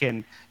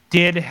II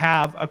did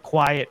have a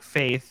quiet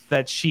faith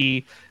that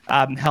she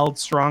held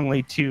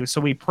strongly to.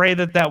 So we pray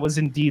that that was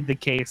indeed the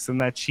case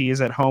and that she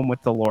is at home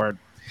with the Lord.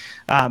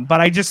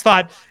 But I just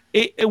thought,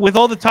 with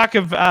all the talk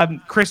of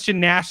Christian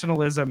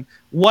nationalism,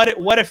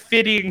 what a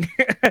fitting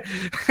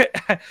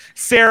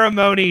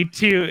ceremony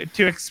to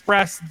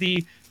express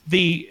the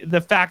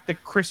fact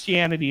that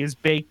Christianity is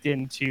baked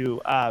into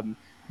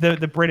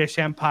the British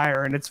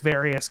Empire and its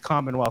various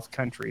Commonwealth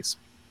countries.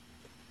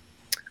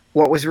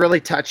 What was really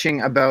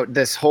touching about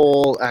this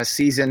whole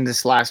season,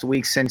 this last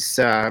week since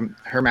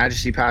Her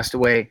Majesty passed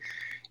away,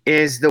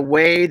 is the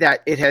way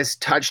that it has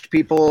touched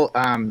people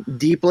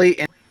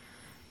deeply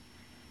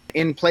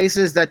in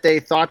places that they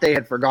thought they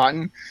had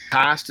forgotten.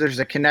 Past, there's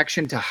a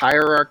connection to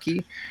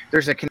hierarchy,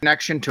 there's a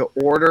connection to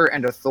order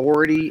and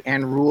authority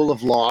and rule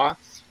of law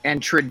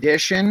and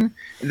tradition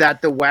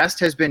that the West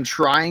has been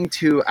trying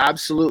to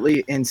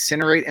absolutely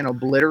incinerate and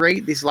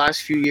obliterate these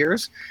last few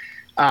years.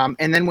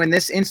 And then when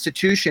this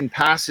institution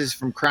passes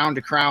from crown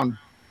to crown,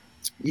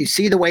 you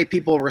see the way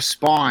people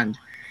respond.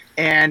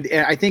 And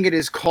I think it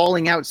is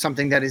calling out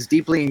something that is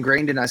deeply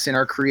ingrained in us in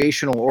our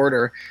creational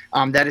order,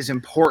 that is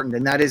important.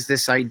 And that is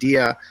this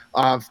idea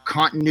of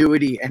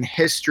continuity and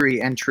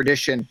history and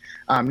tradition,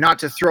 not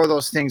to throw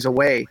those things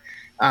away,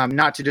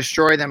 not to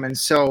destroy them. And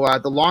so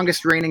the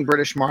longest reigning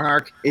British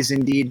monarch is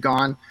indeed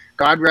gone.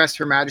 God rest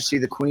Her Majesty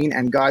the Queen,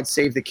 and God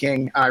save the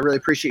King. I really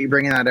appreciate you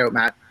bringing that out,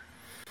 Matt.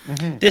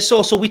 Mm-hmm. This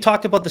also, we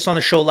talked about this on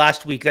the show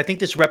last week. I think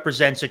this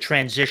represents a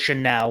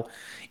transition now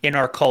in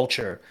our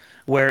culture,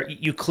 where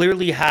you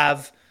clearly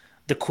have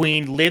the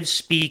Queen lives,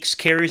 speaks,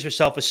 carries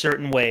herself a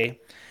certain way.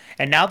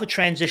 And now the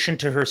transition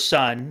to her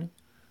son,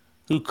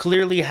 who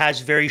clearly has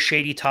very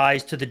shady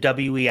ties to the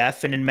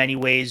WEF and in many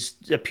ways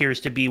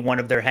appears to be one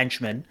of their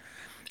henchmen.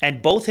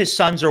 And both his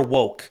sons are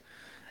woke.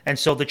 And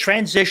so the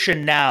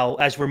transition now,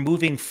 as we're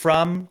moving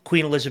from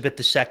Queen Elizabeth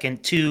II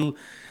to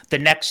the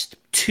next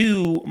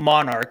two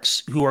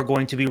monarchs who are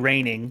going to be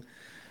reigning,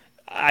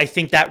 I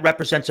think that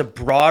represents a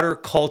broader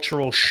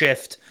cultural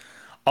shift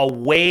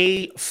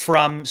away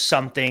from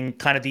something,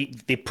 kind of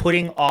the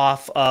putting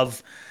off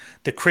of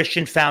the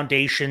Christian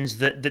foundations,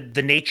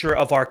 the nature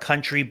of our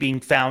country being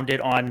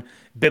founded on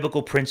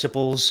biblical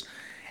principles,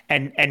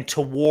 and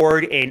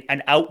toward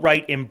an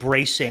outright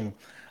embracing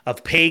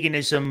of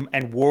paganism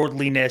and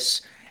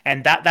worldliness.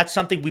 And that's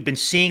something we've been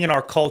seeing in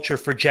our culture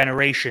for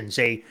generations,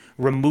 a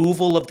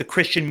removal of the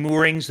Christian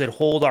moorings that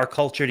hold our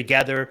culture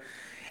together,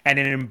 and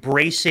an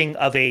embracing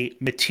of a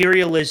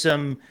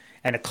materialism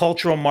and a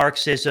cultural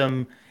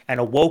Marxism and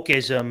a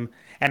wokeism.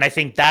 And I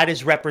think that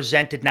is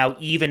represented now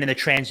even in the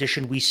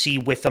transition we see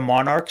with the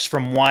monarchs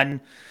from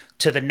one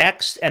to the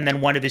next, and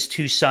then one of his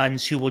two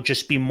sons who will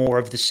just be more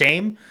of the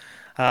same,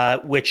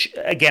 which,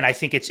 again, I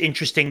think it's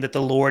interesting that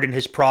the Lord in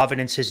his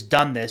providence has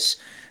done this,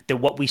 that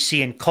what we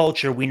see in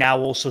culture, we now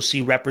also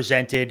see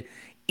represented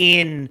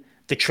in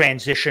the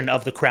transition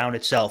of the crown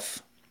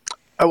itself.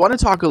 I want to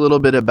talk a little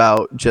bit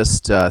about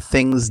just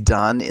things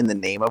done in the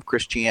name of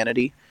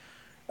Christianity.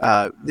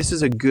 This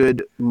is a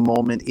good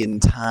moment in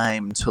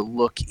time to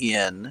look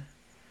in.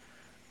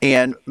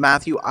 And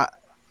Matthew,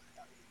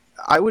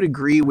 I would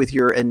agree with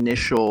your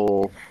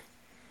initial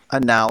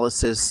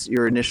analysis,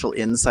 your initial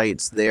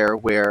insights there,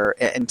 where,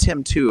 and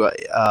Tim too,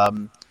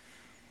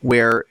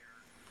 where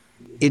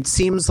it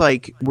seems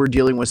like we're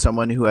dealing with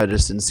someone who had a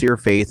sincere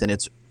faith, and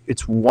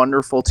it's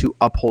wonderful to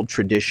uphold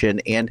tradition.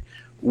 And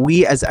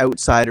we as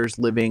outsiders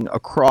living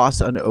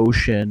across an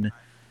ocean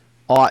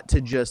ought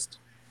to just,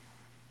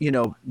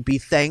 be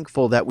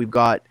thankful that we've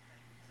got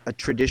a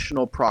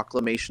traditional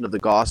proclamation of the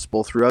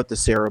gospel throughout the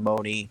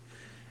ceremony,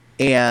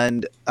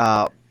 and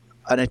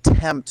an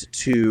attempt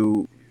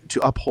to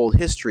uphold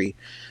history.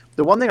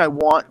 The one thing I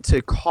want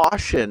to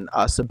caution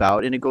us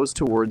about, and it goes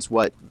towards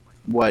what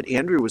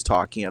Andrew was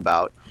talking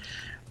about,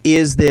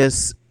 is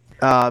this,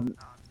 and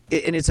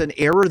it's an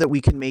error that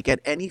we can make at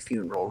any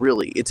funeral,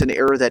 really. It's an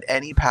error that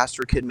any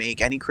pastor can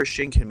make, any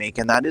Christian can make,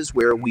 and that is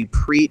where we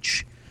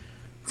preach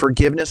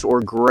forgiveness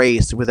or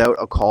grace without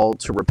a call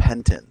to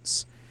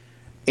repentance.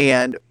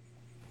 And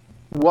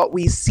what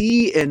we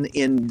see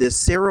in this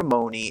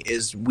ceremony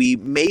is we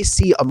may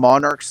see a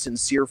monarch's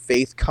sincere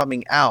faith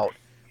coming out,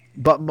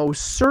 but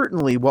most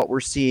certainly what we're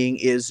seeing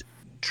is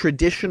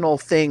traditional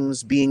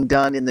things being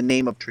done in the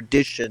name of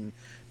tradition,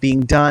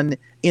 being done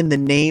in the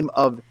name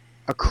of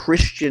a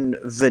Christian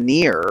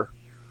veneer,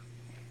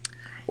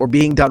 or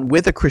being done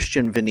with a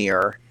Christian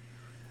veneer.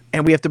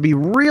 And we have to be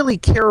really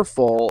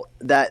careful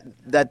that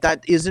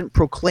isn't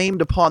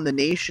proclaimed upon the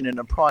nation and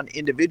upon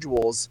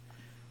individuals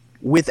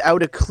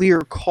without a clear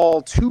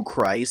call to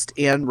Christ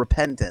and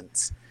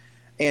repentance.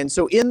 And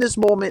so in this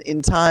moment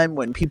in time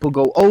when people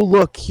go, oh,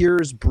 look,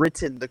 here's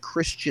Britain, the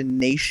Christian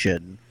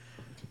nation,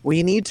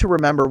 we need to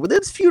remember, well,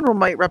 this funeral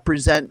might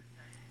represent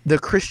the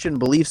Christian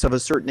beliefs of a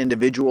certain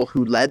individual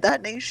who led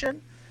that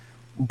nation.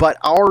 But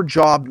our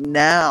job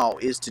now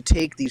is to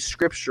take these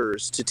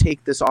scriptures, to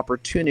take this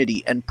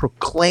opportunity and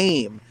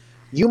proclaim,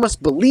 you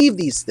must believe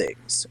these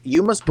things.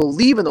 You must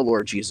believe in the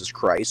Lord Jesus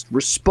Christ,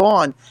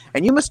 respond,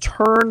 and you must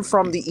turn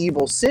from the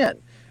evil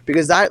sin.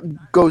 Because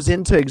that goes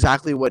into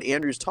exactly what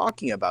Andrew's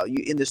talking about.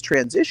 In this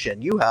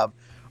transition, you have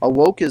a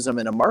wokeism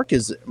and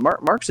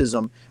a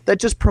Marxism that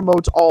just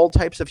promotes all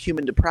types of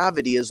human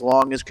depravity as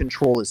long as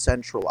control is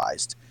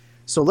centralized.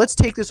 So let's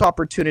take this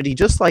opportunity,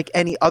 just like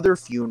any other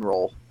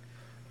funeral,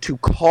 to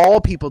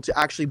call people to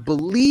actually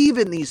believe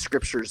in these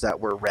scriptures that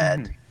were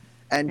read,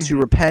 and to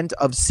repent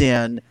of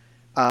sin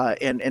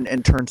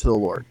and turn to the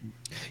Lord.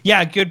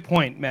 Yeah, good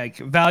point, Meg.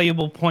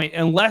 Valuable point.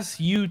 Unless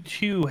you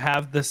too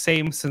have the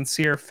same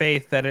sincere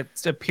faith that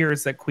it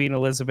appears that Queen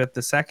Elizabeth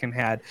II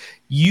had,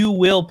 you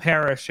will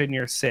perish in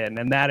your sin.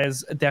 And that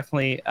is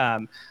definitely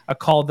a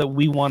call that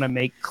we want to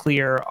make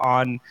clear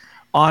on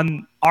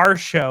on our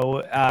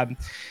show.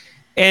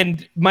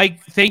 And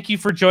Mike, thank you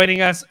for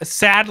joining us.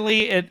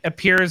 Sadly, it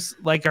appears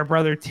like our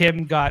brother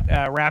Tim got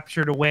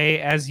raptured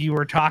away as you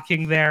were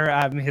talking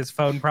there. His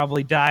phone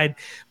probably died,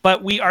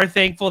 but we are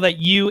thankful that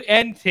you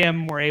and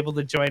Tim were able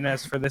to join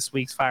us for this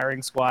week's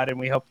Firing Squad, and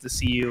we hope to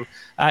see you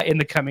in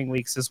the coming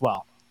weeks as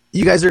well.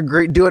 You guys are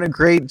doing a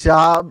great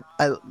job.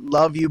 I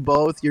love you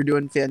both. You're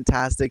doing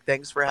fantastic.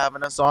 Thanks for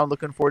having us on.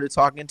 Looking forward to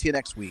talking to you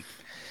next week.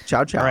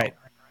 Ciao, ciao. All right.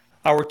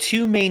 Our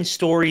two main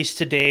stories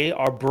today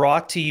are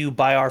brought to you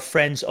by our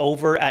friends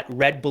over at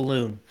Red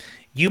Balloon.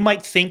 You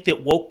might think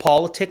that woke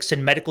politics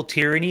and medical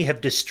tyranny have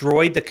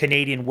destroyed the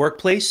Canadian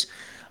workplace,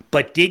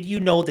 but did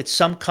you know that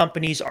some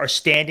companies are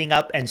standing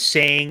up and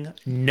saying,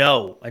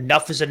 no,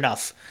 enough is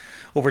enough?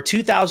 Over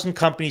 2,000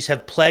 companies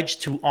have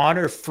pledged to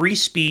honor free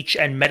speech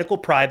and medical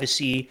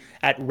privacy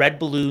at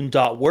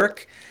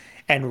redballoon.work,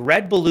 and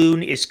Red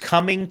Balloon is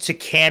coming to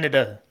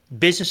Canada.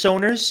 Business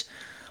owners,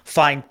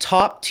 find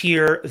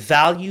top-tier,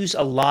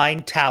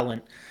 values-aligned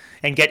talent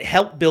and get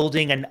help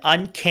building an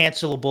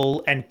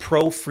uncancelable and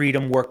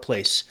pro-freedom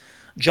workplace.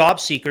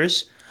 Job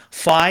seekers,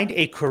 find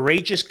a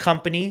courageous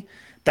company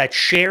that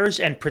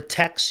shares and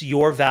protects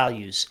your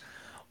values.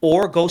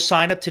 Or go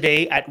sign up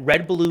today at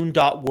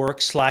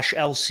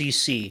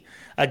redballoon.work/LCC.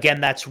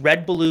 Again, that's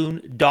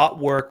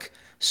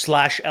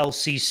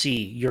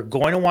redballoon.work/LCC. You're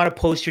going to want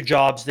to post your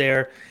jobs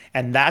there,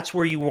 and that's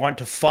where you want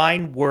to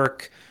find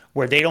work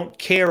where they don't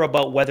care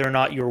about whether or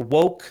not you're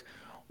woke,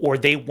 or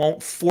they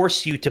won't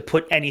force you to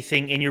put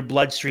anything in your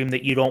bloodstream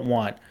that you don't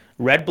want.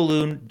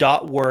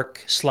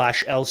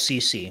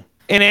 redballoon.work/LCC.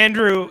 And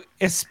Andrew,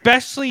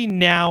 especially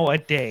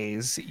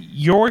nowadays,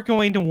 you're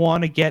going to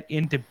want to get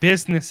into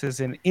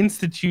businesses and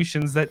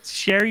institutions that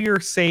share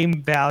your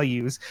same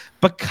values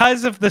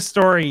because of the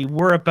story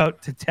we're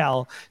about to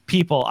tell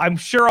people. I'm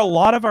sure a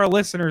lot of our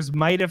listeners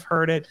might have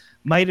heard it,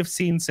 might have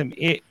seen some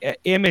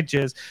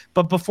images.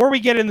 But before we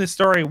get in the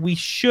story, we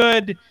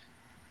should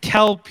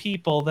tell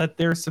people that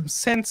there's some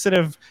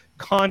sensitive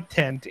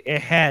content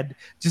ahead,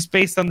 just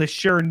based on the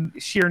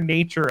sheer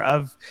nature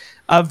of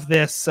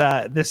this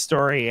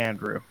story,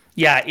 Andrew.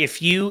 Yeah,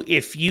 if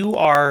you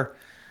are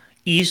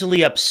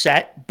easily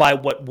upset by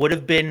what would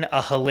have been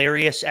a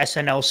hilarious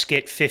SNL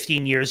skit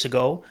 15 years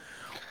ago,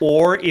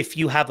 or if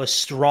you have a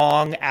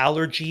strong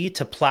allergy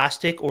to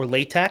plastic or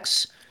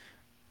latex,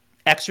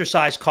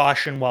 exercise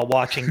caution while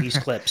watching these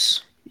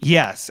clips.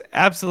 Yes,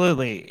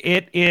 absolutely.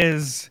 It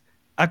is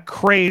a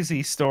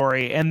crazy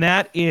story, and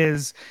that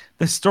is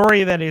the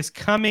story that is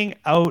coming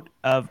out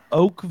of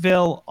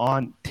Oakville,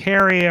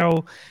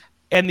 Ontario,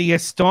 and the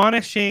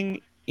astonishing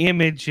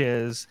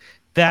images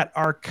that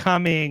are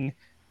coming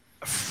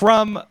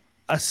from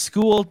a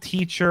school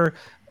teacher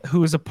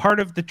who is a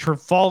part of the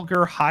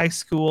Trafalgar High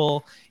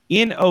School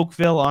in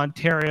Oakville,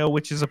 Ontario,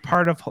 which is a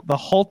part of the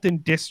Halton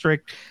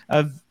District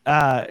of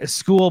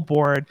School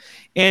Board.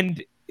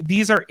 And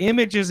these are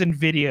images and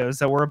videos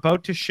that we're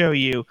about to show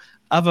you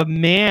of a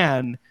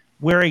man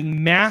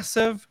wearing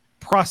massive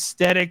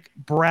prosthetic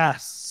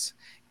breasts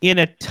in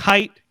a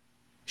tight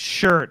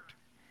shirt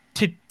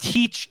to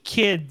teach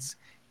kids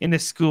in a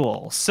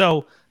school.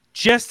 So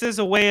just as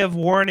a way of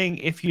warning,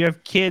 if you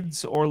have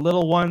kids or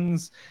little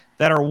ones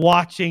that are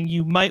watching,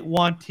 you might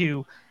want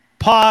to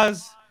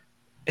pause,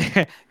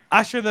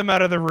 usher them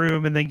out of the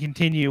room, and then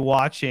continue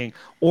watching,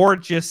 or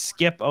just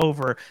skip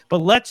over. But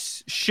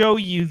let's show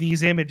you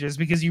these images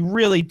because you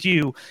really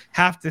do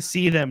have to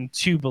see them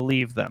to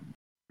believe them.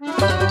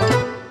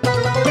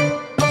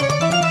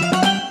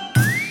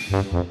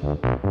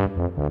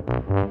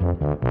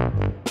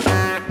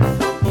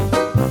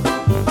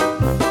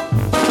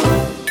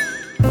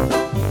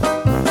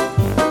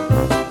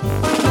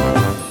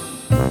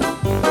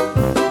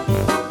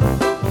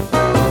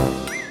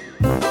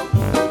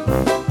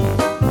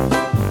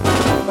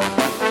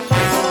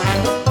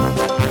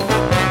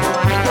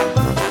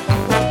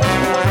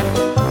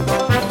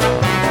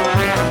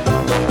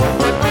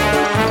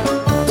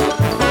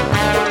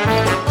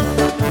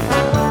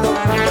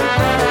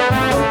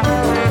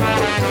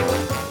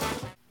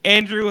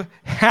 Andrew,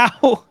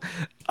 how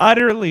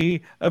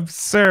utterly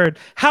absurd.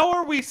 How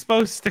are we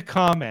supposed to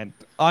comment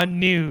on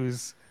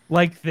news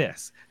like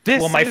this?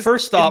 Well, my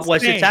first thought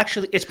was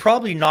it's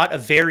probably not a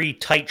very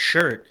tight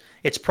shirt.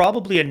 It's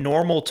probably a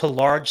normal to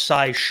large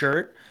size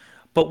shirt.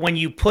 But when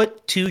you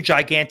put two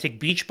gigantic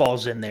beach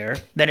balls in there,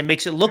 then it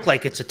makes it look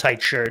like it's a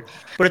tight shirt.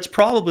 But it's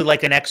probably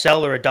like an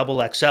XL or a double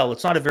XL.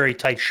 It's not a very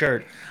tight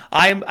shirt.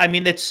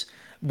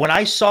 When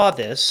I saw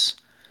this,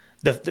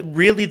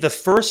 the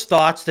first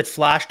thoughts that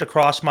flashed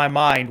across my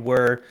mind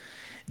were,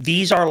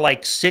 these are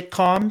like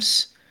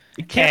sitcoms.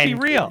 It can't be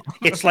real.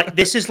 It's like,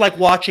 this is like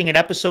watching an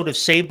episode of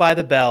Saved by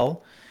the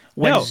Bell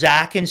when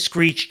Zach and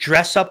Screech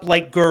dress up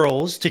like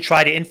girls to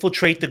try to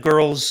infiltrate the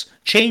girls'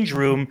 change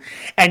room,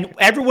 and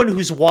everyone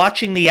who's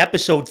watching the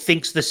episode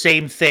thinks the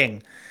same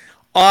thing.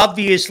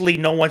 Obviously,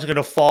 no one's going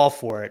to fall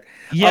for it.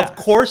 Yeah. Of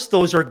course,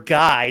 those are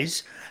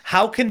guys.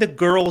 How can the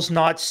girls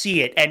not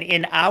see it? And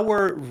in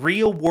our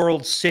real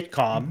world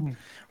sitcom,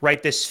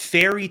 right? This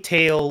fairy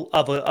tale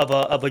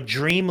of a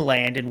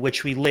dreamland in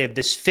which we live,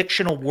 this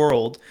fictional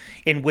world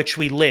in which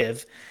we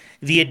live.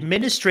 The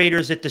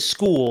administrators at the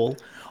school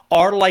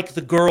are like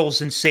the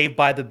girls in Saved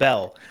by the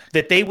Bell,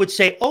 that they would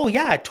say, oh,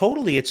 yeah,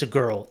 totally, it's a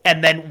girl.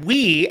 And then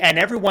we and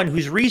everyone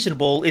who's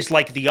reasonable is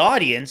like the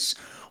audience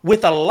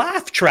with a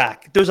laugh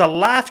track. There's a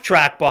laugh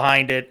track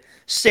behind it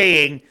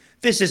saying,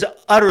 this is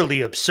utterly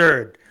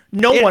absurd.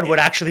 No one would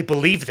actually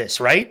believe this,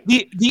 right?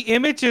 The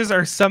images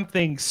are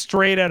something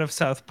straight out of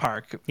South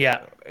Park.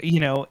 Yeah.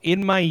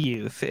 In my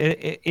youth,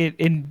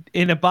 in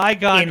a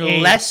bygone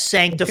age, less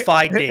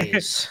sanctified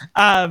days.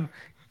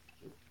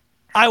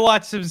 I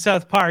watched some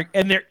South Park,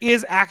 and there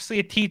is actually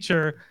a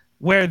teacher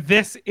where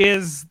this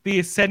is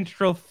the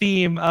central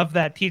theme of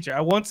that teacher. I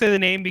won't say the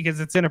name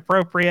because it's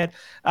inappropriate.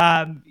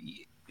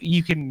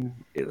 You can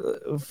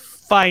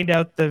find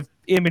out the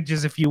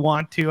images if you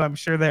want to. I'm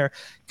sure they're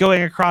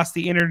going across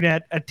the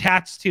internet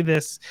attached to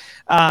this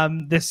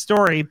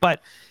story.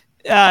 But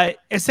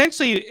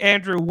essentially,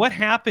 Andrew, what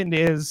happened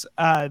is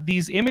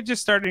these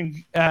images started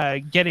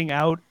getting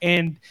out,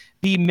 and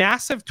the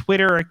massive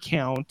Twitter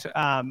account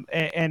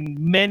and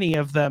many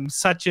of them,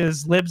 such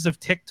as Libs of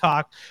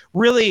TikTok,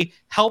 really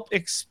help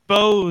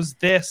expose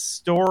this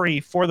story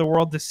for the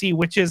world to see,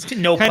 which is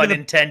no pun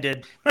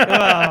intended.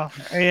 Yeah,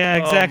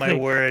 exactly. Oh, my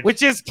word.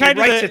 Which is kind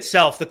of writes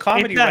itself. The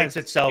comedy writes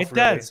itself. It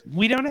does.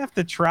 We don't have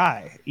to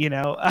try,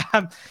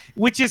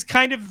 which is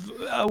kind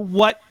of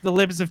what the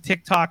Libs of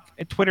TikTok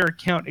Twitter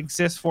account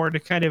exists for, to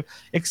kind of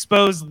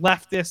expose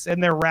leftists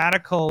and their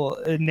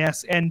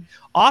radicalness. And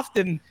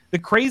often the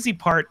crazy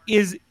part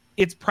is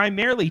it's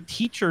primarily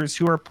teachers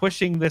who are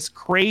pushing this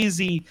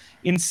crazy,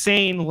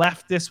 insane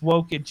leftist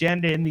woke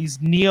agenda in these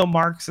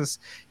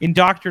neo-Marxist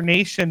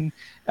indoctrination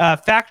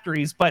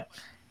factories. But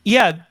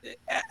yeah,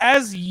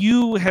 as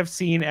you have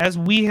seen, as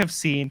we have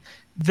seen,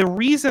 the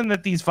reason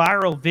that these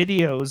viral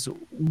videos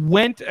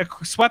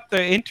swept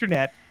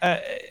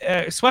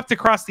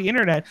across the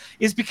internet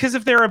is because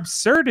of their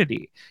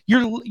absurdity.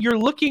 You're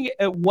looking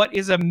at what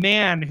is a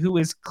man who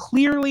is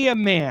clearly a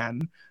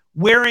man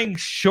wearing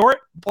short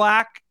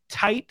black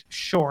tight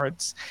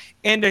shorts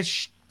and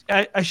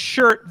a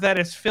shirt that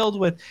is filled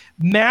with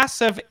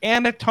massive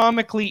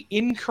anatomically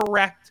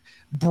incorrect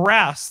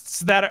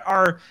breasts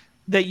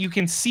that you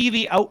can see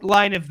the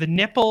outline of the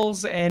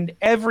nipples and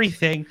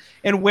everything,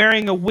 and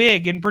wearing a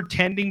wig and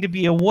pretending to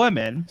be a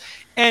woman.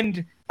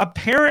 And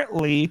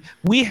apparently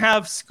we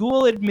have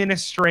school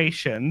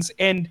administrations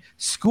and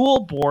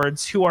school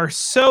boards who are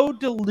so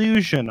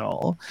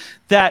delusional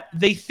that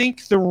they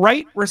think the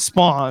right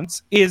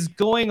response is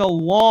going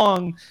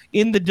along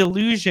in the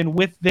delusion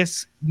with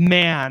this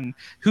man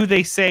who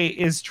they say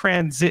is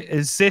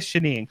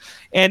transitioning.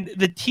 And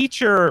the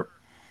teacher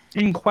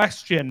in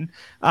question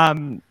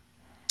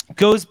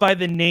goes by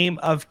the name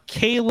of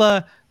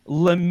Kayla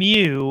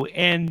Lemieux.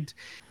 And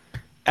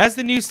as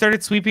the news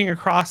started sweeping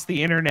across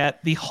the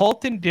internet, the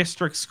Halton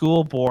District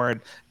School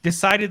Board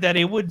decided that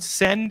it would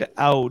send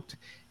out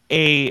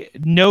a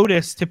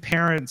notice to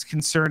parents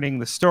concerning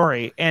the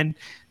story. And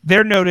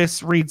their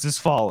notice reads as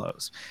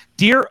follows.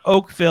 Dear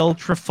Oakville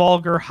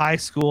Trafalgar High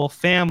School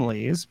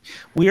families,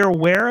 we are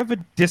aware of a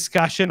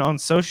discussion on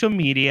social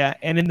media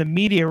and in the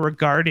media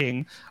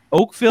regarding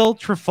Oakville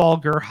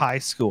Trafalgar High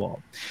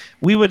School.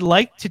 We would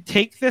like to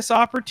take this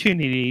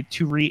opportunity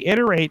to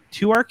reiterate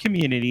to our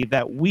community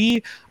that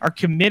we are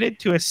committed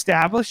to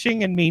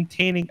establishing and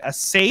maintaining a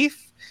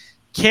safe,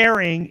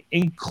 caring,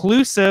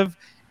 inclusive,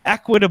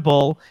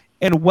 equitable,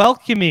 and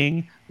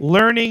welcoming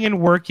learning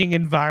and working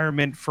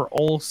environment for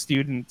all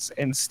students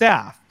and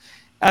staff.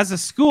 As a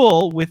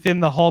school within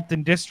the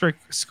Halton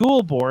District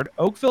School Board,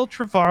 Oakville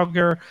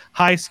Trafalgar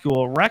High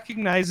School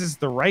recognizes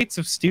the rights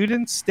of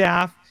students,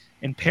 staff,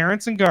 and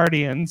parents and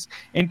guardians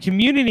and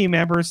community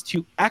members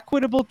to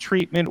equitable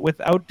treatment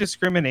without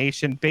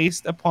discrimination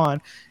based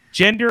upon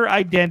gender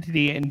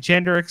identity and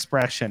gender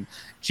expression.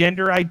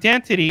 Gender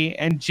identity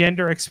and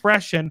gender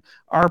expression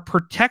are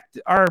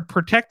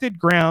protected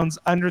grounds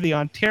under the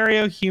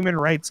Ontario Human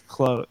Rights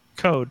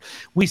Code.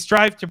 We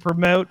strive to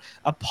promote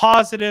a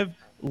positive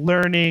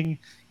learning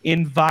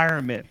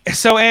environment.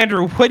 So,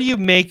 Andrew, what do you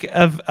make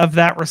of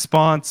that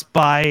response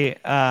by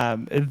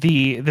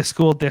the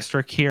school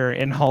district here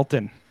in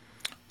Halton?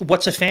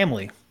 What's a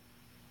family?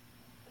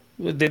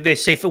 They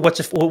say, what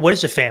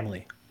is a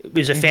family?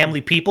 Is a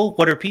family people?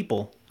 What are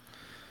people?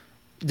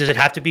 Does it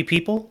have to be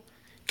people?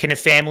 Can a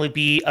family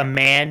be a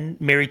man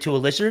married to a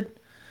lizard?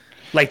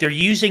 Like, they're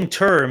using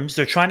terms,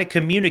 they're trying to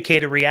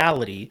communicate a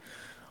reality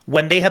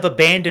when they have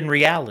abandoned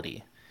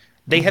reality.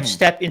 They have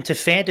stepped into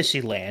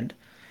fantasy land,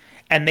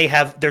 and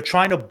they're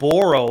trying to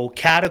borrow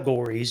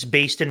categories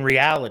based in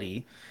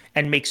reality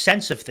and make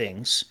sense of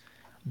things,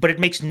 but it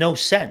makes no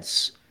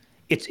sense.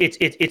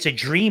 It's a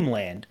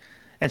dreamland.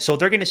 And so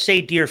they're going to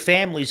say, dear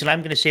families, and I'm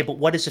going to say, but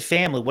what is a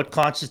family? What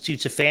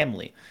constitutes a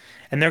family?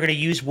 And they're going to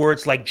use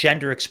words like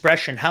gender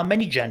expression. How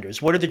many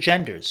genders? What are the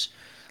genders?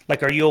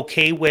 Like, are you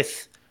okay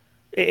with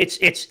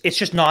it's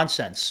just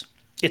nonsense.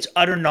 It's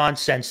utter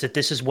nonsense that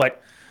this is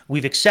what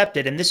we've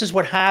accepted. And this is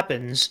what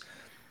happens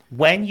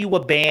when you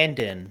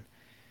abandon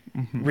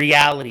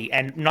reality,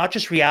 and not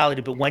just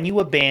reality, but when you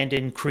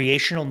abandon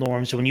creational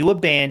norms, when you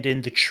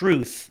abandon the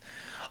truth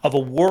of a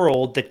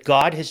world that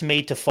God has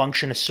made to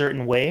function a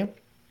certain way,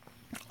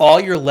 all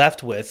you're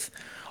left with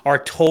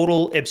are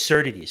total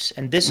absurdities.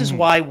 And this is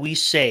why we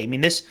say, I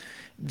mean,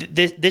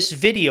 this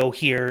video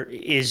here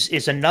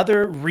is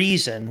another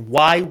reason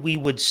why we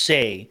would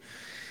say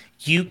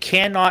you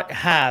cannot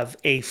have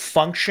a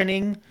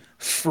functioning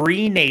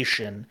free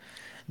nation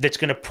that's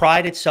going to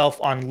pride itself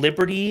on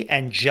liberty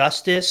and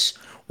justice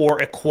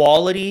or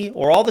equality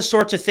or all the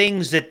sorts of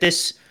things that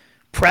this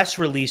press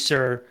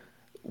releaser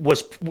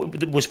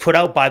was put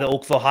out by the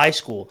Oakville High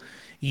School.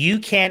 You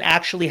can't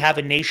actually have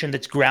a nation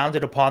that's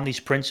grounded upon these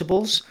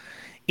principles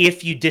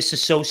if you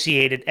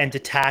disassociate it and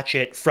detach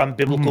it from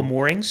biblical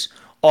moorings.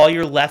 All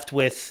you're left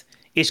with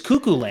is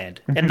cuckoo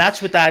land, and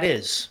that's what that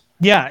is.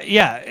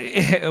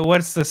 Yeah.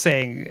 What's the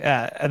saying?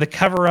 The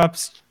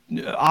cover-up's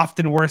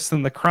often worse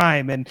than the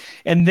crime,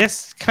 and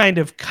this kind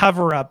of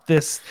cover-up,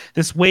 this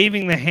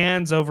waving the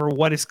hands over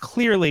what is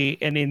clearly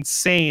an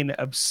insane,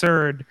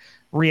 absurd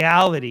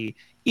reality,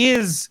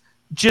 is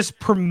just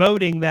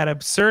promoting that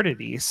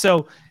absurdity.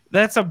 So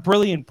that's a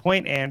brilliant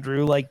point,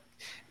 Andrew. Like,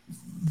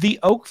 the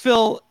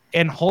Oakville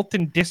and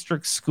Halton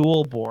District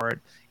School Board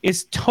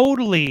is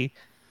totally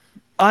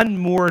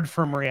unmoored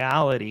from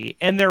reality,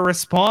 and their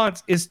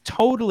response is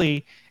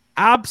totally,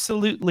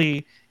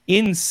 absolutely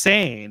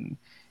insane.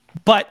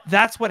 But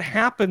that's what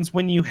happens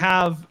when you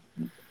have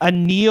a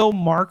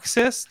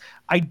neo-Marxist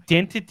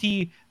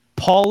identity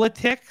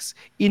politics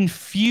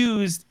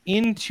infused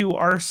into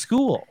our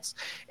schools.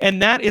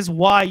 And that is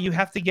why you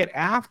have to get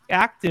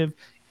active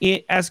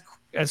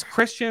as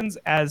Christians,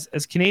 as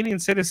Canadian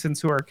citizens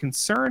who are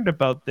concerned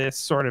about this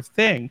sort of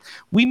thing.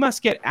 We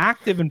must get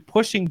active in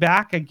pushing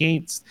back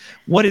against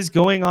what is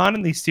going on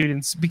in these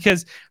students,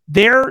 because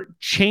they're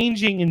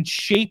changing and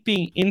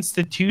shaping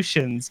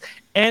institutions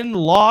and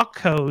law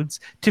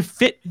codes to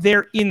fit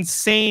their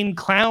insane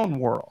clown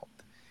world.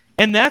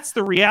 And that's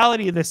the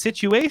reality of the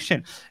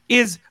situation.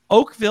 Is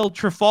Oakville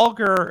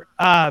Trafalgar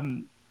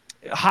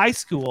High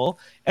School,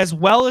 as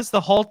well as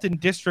the Halton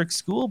District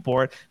School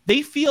Board,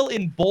 they feel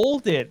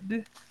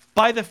emboldened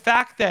by the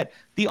fact that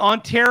the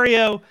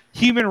Ontario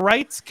Human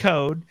Rights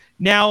Code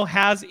now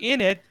has in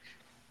it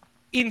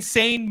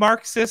insane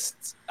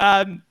Marxist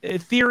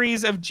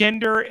theories of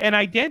gender and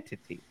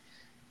identity.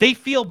 They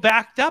feel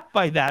backed up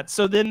by that,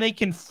 so then they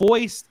can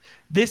foist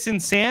this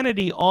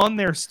insanity on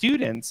their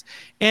students.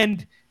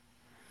 And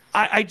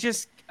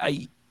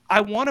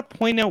I want to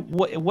point out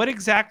what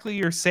exactly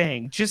you're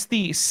saying. Just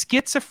the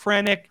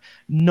schizophrenic,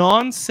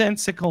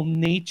 nonsensical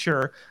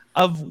nature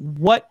of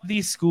what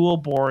these school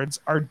boards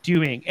are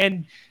doing.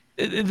 And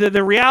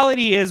the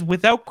reality is,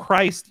 without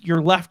Christ,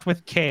 you're left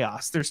with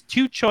chaos. There's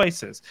two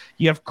choices.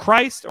 You have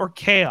Christ or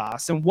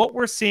chaos. And what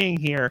we're seeing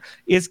here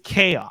is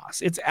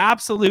chaos. It's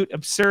absolute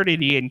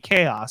absurdity and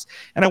chaos.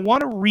 And I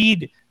want to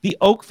read the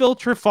Oakville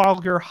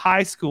Trafalgar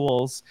High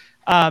School's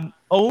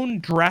own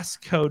dress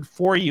code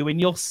for you, and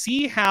you'll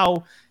see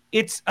how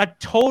it's a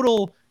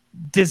total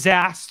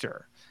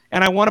disaster.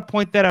 And I want to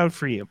point that out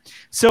for you.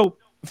 So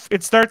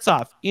it starts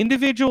off: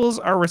 individuals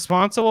are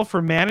responsible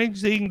for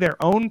managing their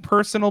own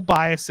personal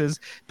biases,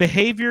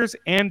 behaviors,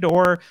 and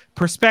or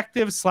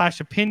perspectives /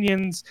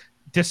 opinions,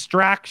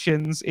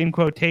 distractions in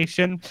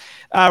quotation,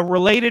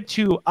 related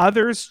to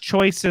others'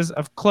 choices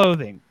of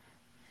clothing.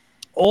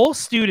 All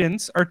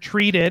students are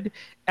treated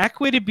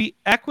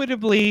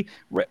equitably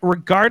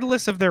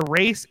regardless of their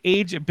race,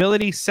 age,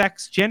 ability,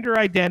 sex, gender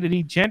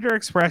identity, gender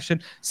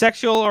expression,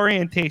 sexual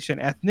orientation,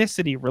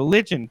 ethnicity,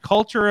 religion,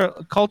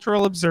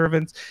 cultural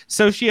observance,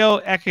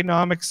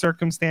 socioeconomic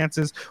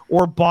circumstances,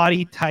 or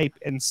body type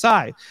and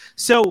size.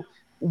 So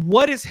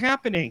what is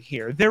happening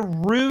here? They're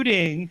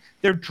rooting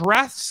their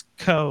dress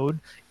code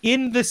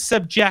in the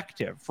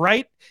subjective,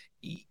 right?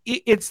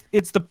 It's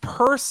the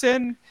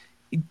person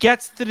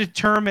gets to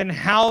determine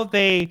how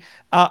they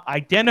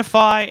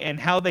identify and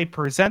how they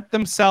present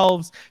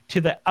themselves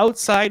to the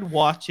outside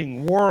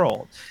watching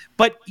world.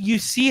 But you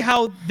see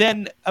how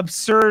then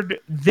absurd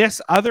this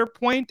other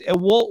point, and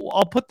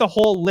I'll put the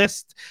whole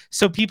list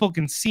so people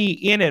can see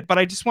in it, but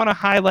I just want to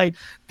highlight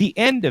the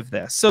end of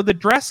this. So the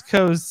dress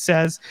code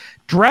says,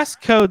 dress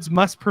codes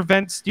must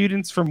prevent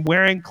students from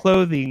wearing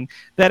clothing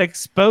that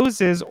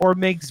exposes or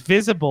makes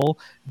visible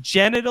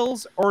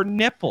genitals or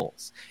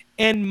nipples.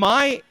 And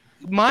my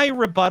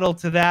rebuttal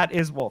to that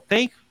is, well,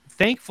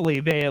 thankfully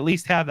they at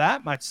least have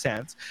that much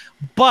sense.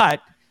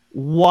 But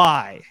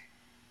why?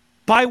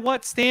 By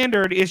what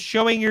standard is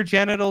showing your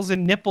genitals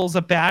and nipples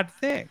a bad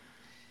thing?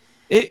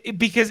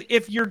 Because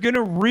if you're going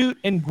to root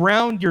and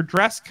ground your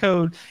dress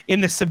code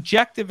in the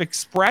subjective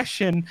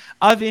expression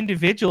of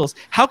individuals,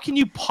 how can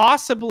you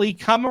possibly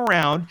come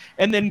around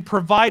and then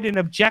provide an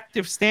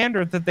objective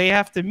standard that they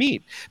have to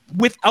meet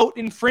without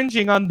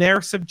infringing on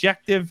their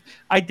subjective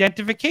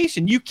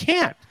identification? You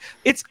can't.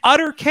 It's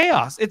utter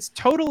chaos. It's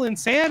total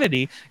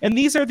insanity. And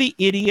these are the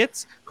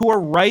idiots who are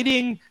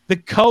writing the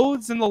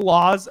codes and the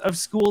laws of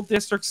school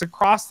districts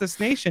across this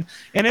nation.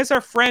 And as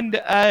our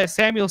friend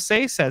Samuel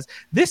Say says,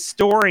 this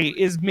story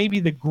is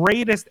maybe the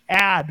greatest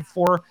ad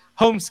for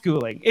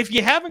homeschooling. If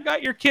you haven't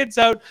got your kids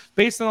out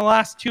based on the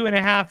last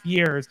 2.5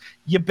 years,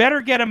 you better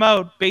get them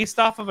out based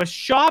off of a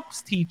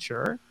shops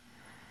teacher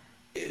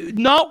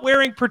not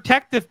wearing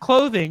protective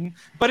clothing,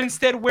 but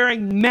instead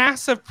wearing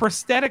massive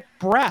prosthetic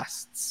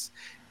breasts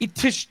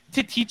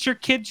to teach your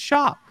kids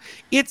shop.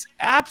 It's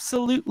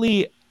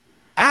absolutely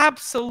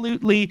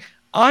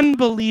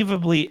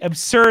unbelievably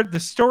absurd. The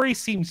story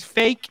seems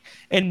fake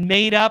and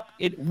made up.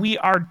 We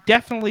are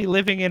definitely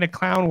living in a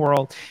clown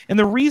world. And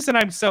the reason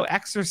I'm so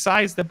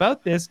exercised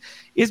about this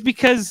is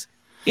because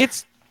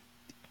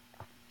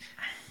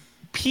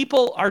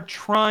people are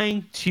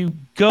trying to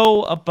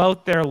go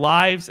about their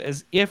lives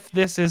as if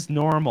this is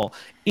normal.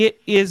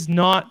 It is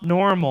not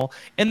normal.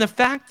 And the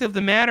fact of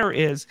the matter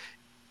is,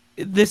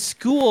 the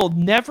school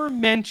never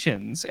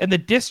mentions, and the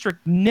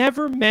district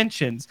never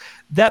mentions,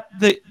 that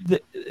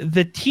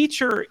the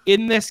teacher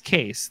in this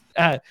case,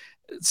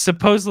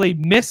 supposedly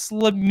Miss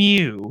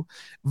Lemieux,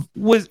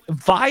 was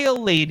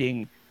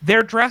violating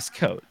their dress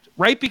code,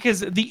 right?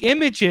 Because the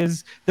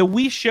images that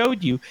we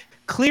showed you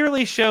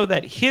clearly show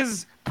that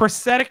his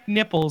prosthetic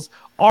nipples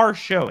are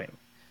showing.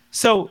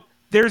 So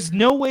there's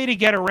no way to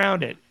get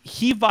around it.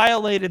 He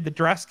violated the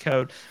dress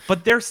code,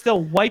 but they're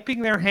still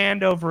wiping their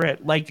hand over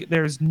it like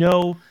there's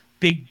no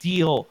big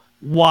deal.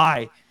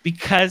 Why?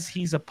 Because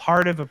he's a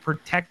part of a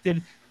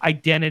protected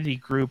identity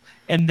group.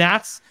 And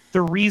that's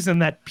the reason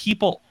that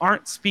people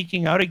aren't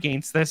speaking out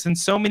against this. And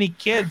so many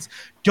kids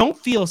don't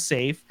feel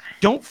safe,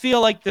 don't feel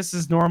like this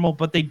is normal,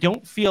 but they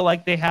don't feel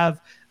like they have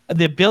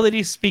the ability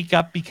to speak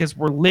up because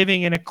we're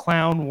living in a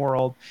clown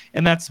world,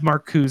 and that's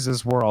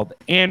Marcuse's world.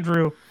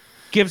 Andrew,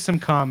 give some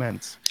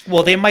comments.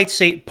 Well, they might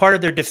say part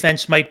of their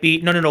defense might be,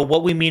 no,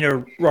 what we mean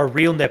are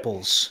real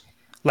nipples,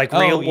 like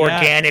real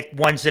organic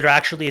ones that are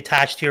actually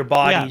attached to your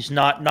bodies,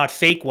 not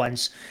fake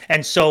ones.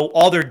 And so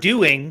all they're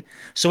doing,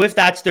 so if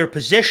that's their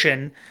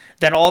position,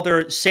 then all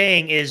they're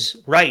saying is,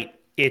 right,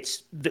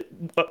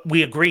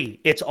 we agree,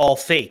 it's all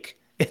fake.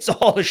 It's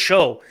all a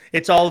show.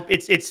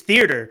 It's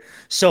theater.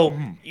 So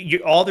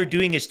all they're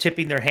doing is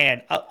tipping their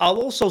hand. I'll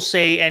also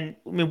say, and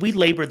I mean, we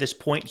labor this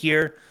point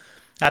here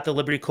at the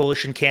Liberty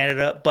Coalition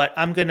Canada, but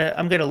I'm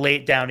gonna lay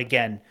it down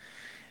again.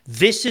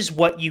 This is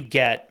what you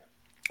get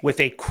with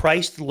a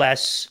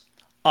Christ-less,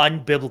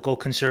 unbiblical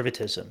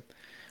conservatism,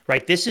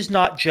 right? This is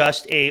not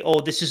just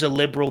this is a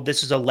liberal,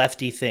 this is a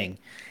lefty thing.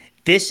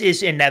 This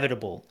is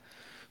inevitable.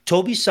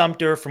 Toby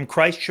Sumter from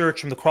Christchurch,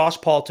 from the Cross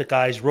Politic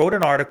Guys, wrote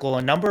an article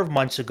a number of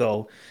months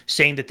ago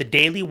saying that the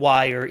Daily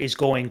Wire is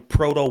going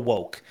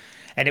proto-woke.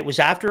 And it was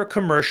after a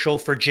commercial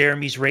for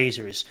Jeremy's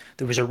Razors.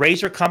 There was a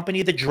razor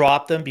company that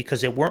dropped them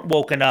because they weren't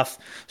woke enough.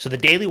 So the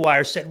Daily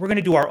Wire said, we're going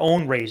to do our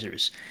own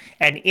razors.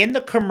 And in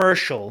the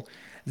commercial,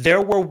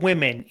 there were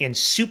women in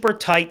super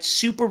tight,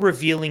 super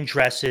revealing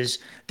dresses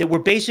that were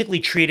basically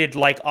treated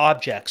like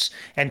objects.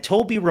 And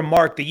Toby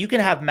remarked that you can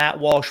have Matt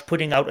Walsh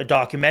putting out a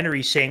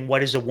documentary saying,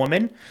 what is a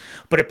woman?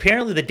 But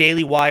apparently the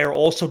Daily Wire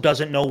also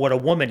doesn't know what a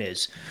woman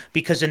is.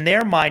 Because in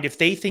their mind, if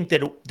they think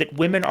that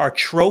women are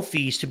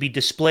trophies to be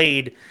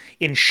displayed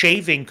in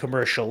shaving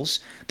commercials,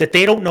 that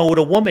they don't know what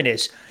a woman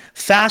is.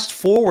 Fast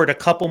forward a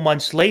couple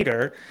months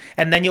later,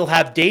 and then you'll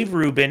have Dave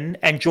Rubin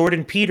and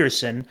Jordan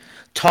Peterson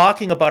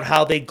talking about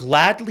how they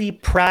gladly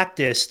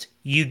practiced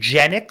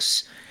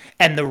eugenics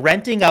and the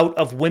renting out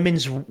of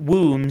women's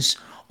wombs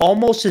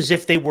almost as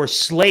if they were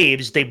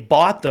slaves. They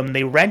bought them,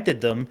 they rented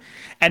them,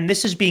 and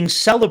this is being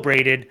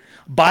celebrated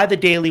by the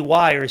Daily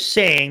Wire,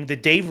 saying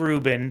that Dave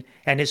Rubin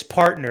and his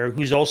partner,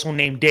 who's also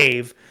named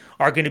Dave,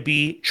 are going to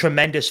be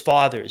tremendous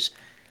fathers.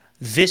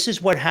 This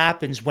is what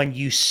happens when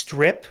you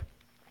strip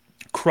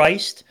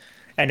Christ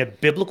and a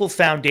biblical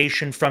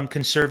foundation from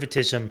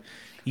conservatism.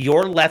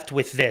 You're left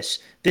with this.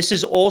 This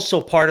is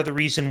also part of the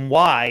reason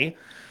why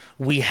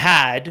we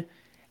had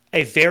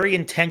a very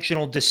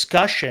intentional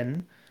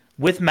discussion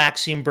with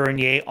Maxime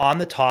Bernier on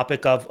the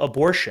topic of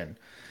abortion.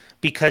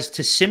 Because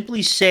to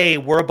simply say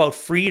we're about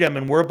freedom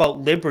and we're about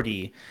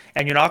liberty,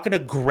 and you're not going to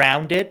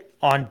ground it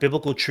on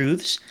biblical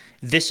truths,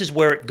 this is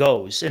where it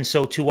goes. And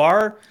so to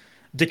our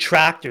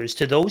detractors,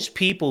 to those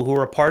people who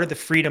are a part of the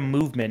freedom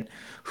movement,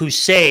 who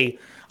say,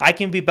 I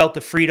can be about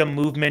the freedom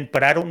movement,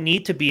 but I don't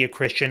need to be a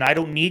Christian. I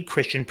don't need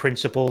Christian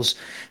principles.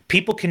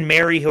 People can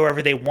marry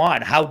whoever they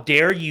want. How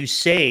dare you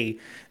say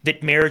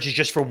that marriage is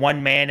just for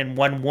one man and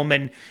one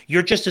woman?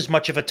 You're just as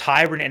much of a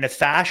tyrant and a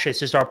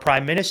fascist as our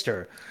prime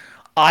minister.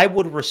 I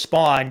would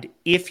respond,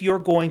 if you're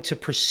going to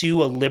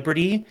pursue a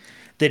liberty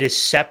that is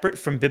separate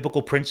from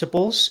biblical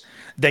principles,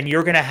 then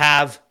you're going to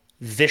have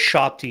this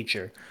shop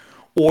teacher.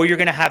 Or you're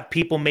going to have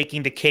people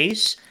making the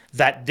case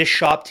that this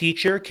shop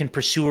teacher can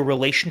pursue a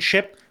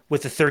relationship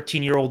with a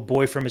 13-year-old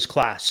boy from his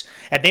class.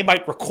 And they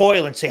might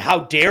recoil and say, how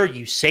dare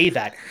you say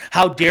that?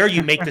 How dare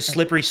you make the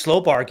slippery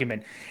slope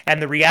argument?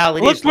 And the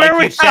reality is,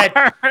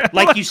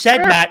 like you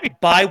said, Matt,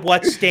 by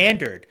what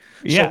standard?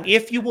 Yeah. So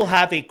if you will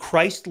have a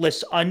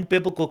Christless,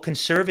 unbiblical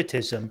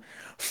conservatism,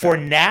 For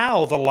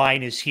now, the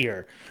line is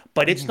here,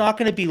 but it's not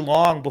going to be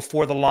long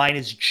before the line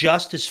is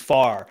just as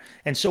far.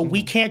 And so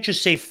we can't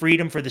just say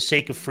freedom for the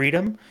sake of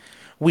freedom.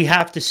 We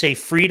have to say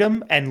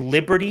freedom and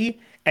liberty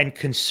and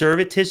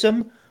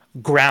conservatism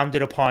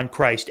grounded upon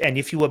Christ. And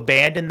if you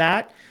abandon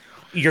that,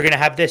 you're going to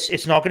have this.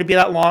 It's not going to be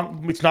that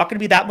long. It's not going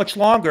to be that much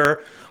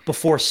longer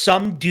before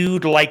some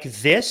dude like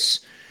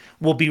this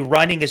will be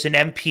running as an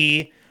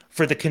MP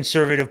for the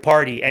Conservative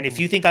Party. And if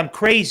you think I'm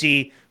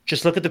crazy,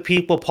 just look at the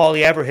people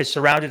Poilievre has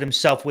surrounded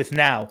himself with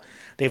now.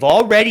 They've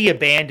already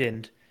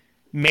abandoned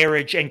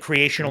marriage and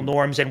creational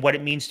norms and what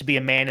it means to be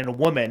a man and a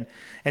woman.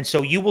 And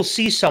so you will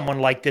see someone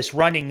like this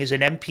running as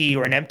an MP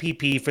or an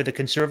MPP for the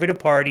Conservative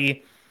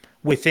Party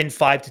within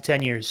 5 to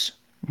 10 years.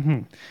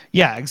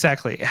 Yeah,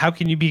 exactly. How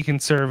can you be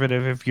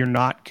conservative if you're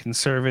not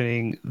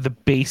conservating the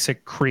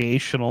basic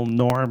creational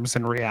norms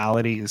and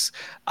realities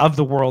of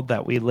the world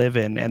that we live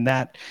in? And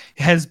that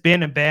has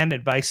been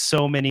abandoned by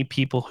so many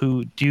people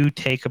who do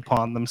take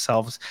upon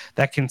themselves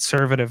that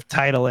conservative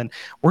title. And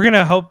we're going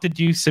to hope to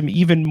do some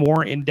even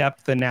more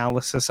in-depth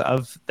analysis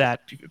of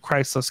that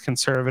Christless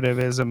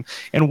conservatism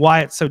and why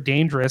it's so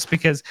dangerous,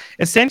 because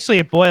essentially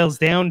it boils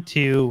down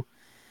to,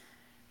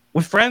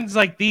 with friends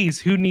like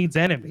these, who needs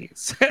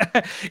enemies?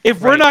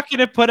 If we're not going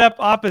to put up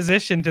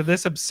opposition to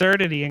this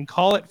absurdity and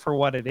call it for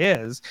what it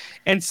is,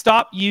 and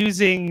stop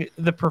using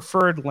the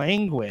preferred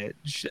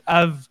language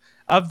of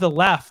the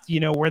left,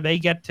 where they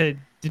get to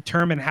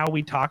determine how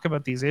we talk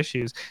about these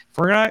issues, if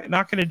we're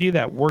not going to do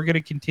that, we're going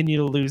to continue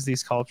to lose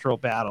these cultural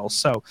battles.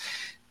 So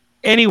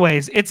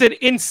anyways, it's an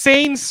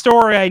insane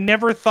story I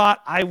never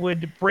thought I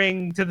would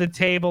bring to the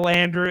table,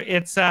 Andrew.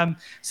 It's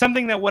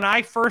something that when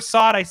I first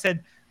saw it, I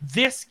said,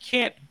 this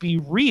can't be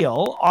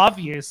real.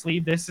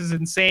 Obviously, this is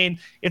insane.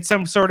 It's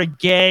some sort of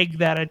gag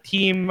that a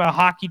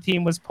hockey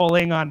team was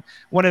pulling on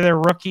one of their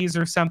rookies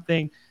or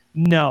something.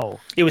 No.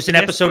 It was an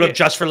episode of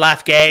Just for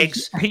Laugh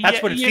Gags.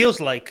 That's what it feels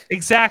like.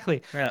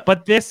 Exactly. Yeah.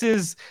 But this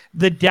is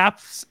the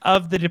depths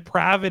of the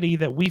depravity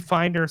that we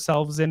find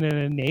ourselves in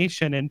a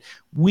nation. And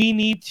we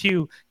need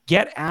to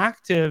get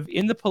active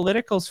in the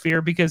political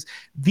sphere, because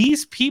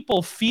these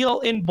people feel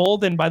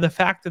emboldened by the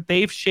fact that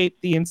they've shaped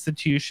the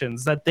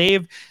institutions, that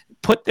they've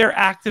put their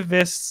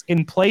activists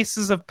in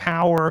places of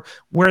power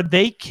where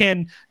they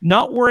can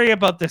not worry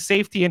about the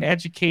safety and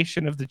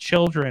education of the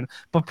children,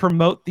 but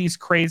promote these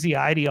crazy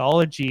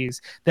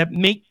ideologies that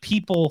make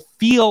people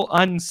feel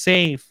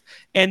unsafe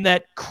and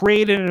that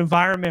create an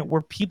environment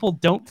where people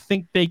don't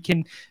think they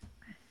can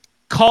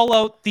call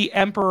out the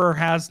emperor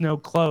has no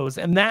clothes.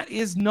 And that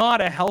is not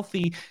a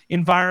healthy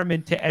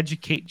environment to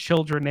educate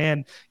children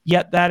in.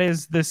 Yet that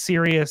is the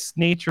serious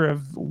nature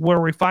of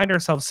where we find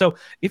ourselves. So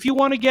if you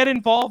want to get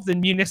involved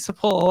in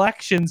municipal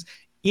elections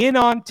in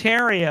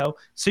Ontario,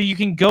 so you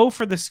can go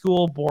for the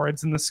school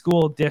boards and the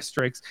school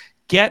districts,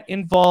 get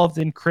involved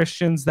in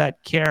Christians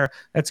That Care.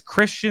 That's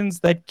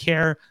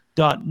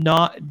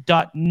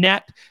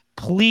christiansthatcare.net.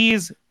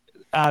 Please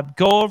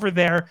go over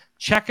there,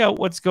 check out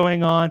what's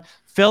going on,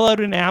 fill out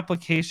an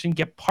application,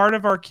 get part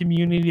of our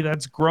community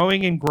that's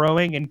growing and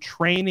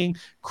training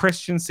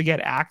Christians to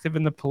get active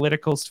in the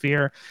political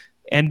sphere.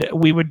 And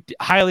we would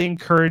highly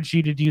encourage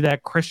you to do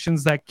that,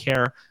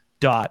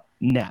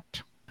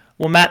 christiansthatcare.net.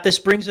 Well, Matt, this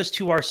brings us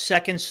to our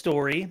second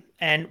story.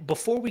 And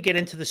before we get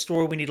into the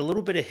story, we need a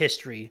little bit of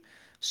history.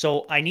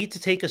 So I need to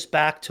take us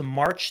back to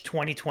March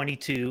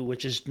 2022,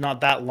 which is not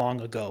that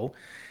long ago.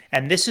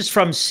 And this is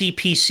from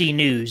CPC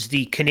News,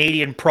 the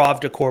Canadian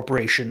Pravda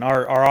Corporation.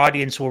 Our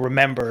audience will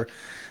remember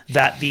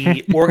that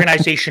the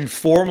organization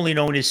formerly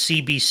known as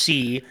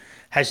CBC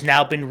has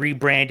now been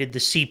rebranded the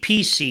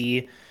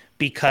CPC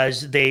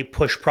because they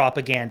push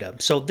propaganda.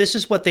 So this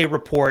is what they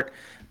report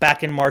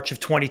back in March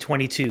of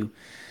 2022.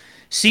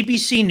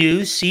 CBC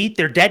News, see,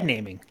 they're dead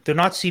naming. They're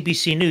not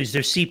CBC News,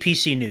 they're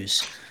CPC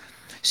News.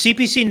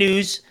 CPC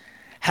News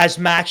has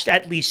matched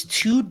at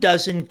least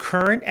 24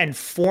 current and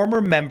former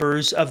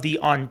members of the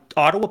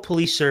Ottawa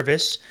Police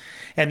Service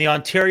and the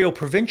Ontario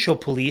Provincial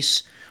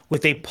Police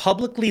with a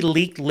publicly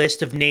leaked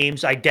list of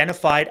names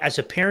identified as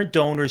apparent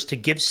donors to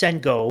Give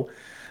Send Go,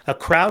 a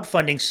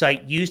crowdfunding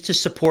site used to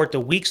support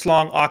the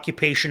weeks-long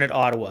occupation at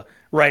Ottawa.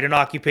 Right, an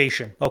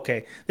occupation.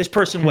 Okay, this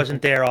person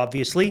wasn't there,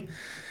 obviously.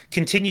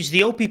 Continues,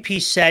 the OPP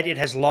said it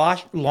has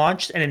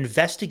launched an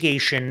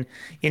investigation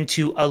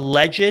into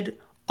alleged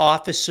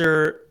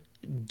officer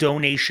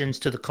donations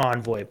to the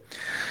convoy.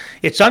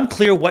 It's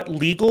unclear what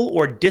legal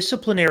or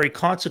disciplinary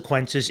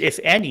consequences, if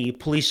any,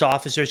 police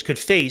officers could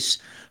face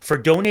for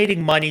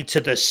donating money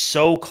to the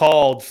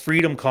so-called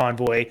Freedom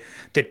Convoy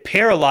that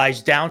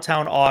paralyzed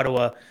downtown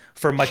Ottawa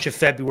for much of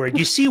February. Do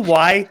you see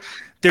why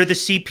they're the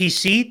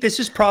CPC? This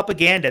is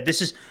propaganda.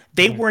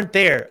 They weren't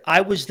there.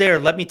 I was there.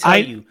 Let me tell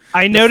you.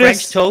 I the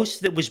noticed French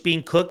toast that was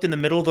being cooked in the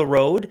middle of the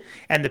road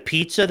and the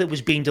pizza that was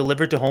being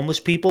delivered to homeless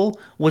people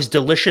was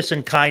delicious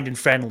and kind and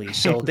friendly.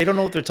 So they don't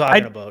know what they're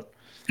talking about.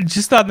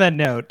 Just on that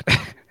note,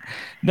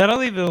 not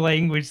only the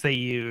language they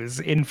use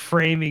in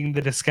framing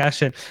the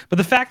discussion, but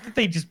the fact that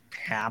they just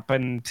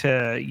happen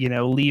to,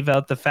 leave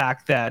out the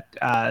fact that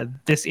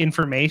this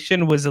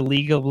information was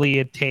illegally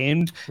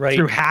obtained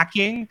through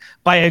hacking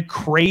by a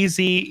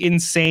crazy,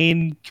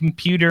 insane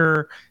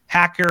computer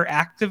hacker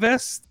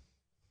activist.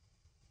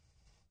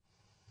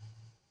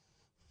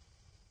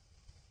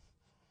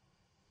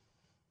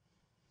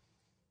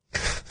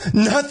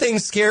 Nothing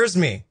scares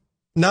me.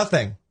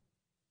 Nothing.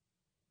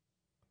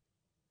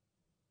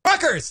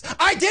 Fuckers!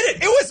 I did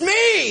it! It was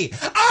me!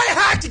 I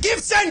hacked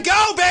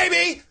GiveSendGo,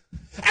 baby!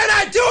 And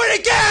I do it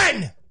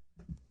again!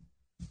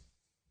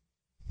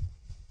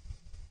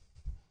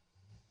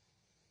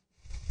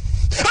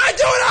 I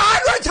do it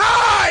 100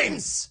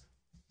 times!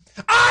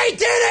 I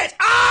did it!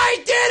 I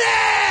did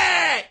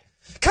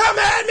it! Come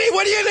at me!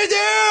 What are you gonna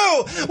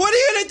do? What are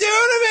you gonna do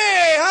to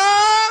me,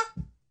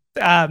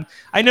 huh?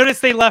 I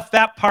noticed they left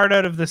that part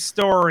out of the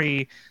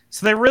story,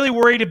 so they're really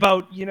worried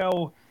about,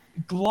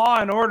 law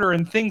and order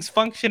and things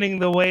functioning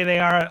the way they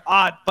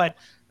ought, but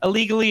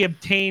illegally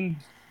obtained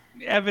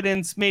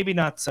evidence, maybe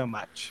not so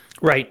much.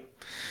 Right.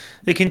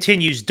 It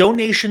continues.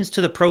 Donations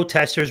to the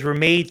protesters were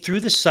made through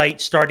the site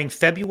starting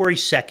February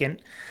 2nd,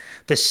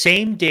 the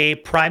same day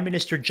Prime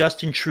Minister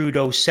Justin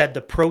Trudeau said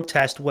the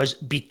protest was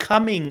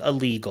becoming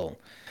illegal.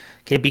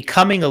 Okay,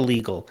 becoming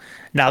illegal.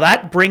 Now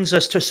that brings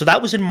us to, so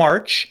that was in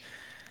March.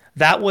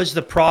 That was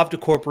the Pravda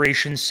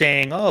Corporation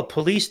saying, oh,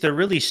 police, they're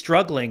really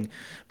struggling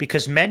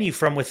because many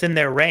from within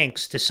their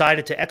ranks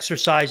decided to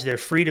exercise their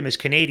freedom as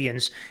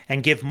Canadians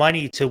and give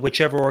money to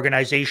whichever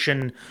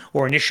organization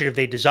or initiative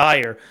they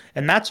desire.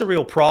 And that's a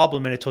real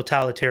problem in a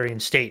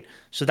totalitarian state.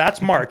 So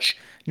that's March.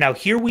 Now,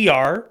 here we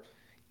are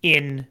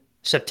in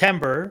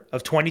September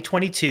of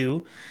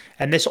 2022,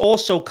 and this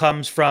also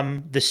comes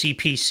from the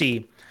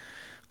CPC.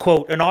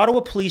 Quote, an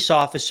Ottawa police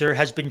officer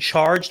has been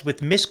charged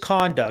with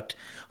misconduct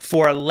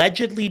for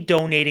allegedly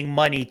donating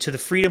money to the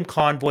Freedom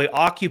Convoy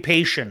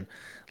Occupation.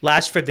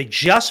 Last for they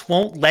just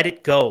won't let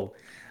it go.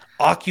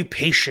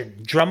 Occupation.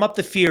 Drum up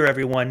the fear,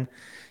 everyone.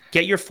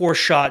 Get your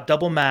 4-shot,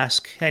 double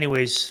mask.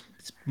 Anyways,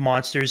 it's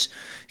monsters.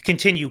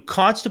 Continue.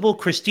 Constable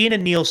Christina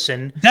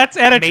Nielsen. That's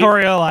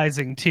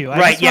editorializing too.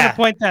 I just want to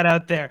point that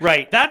out there.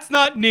 Right. That's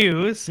not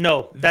news.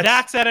 No.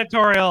 That's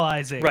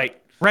editorializing.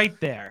 Right. Right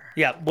there.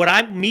 Yeah.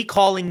 What me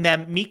calling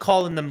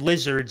them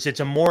lizards, it's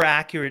a more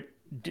accurate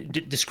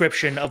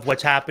description of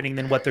what's happening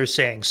than what they're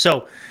saying.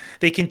 So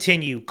they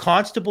continue.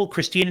 Constable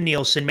Christina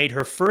Nielsen made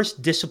her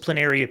first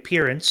disciplinary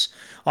appearance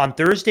on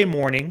Thursday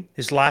morning,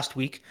 his last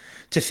week,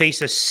 to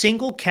face a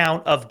single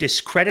count of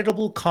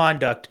discreditable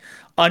conduct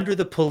under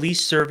the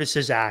Police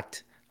Services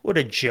Act. What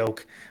a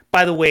joke.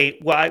 By the way,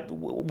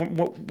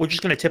 we're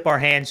just going to tip our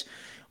hands.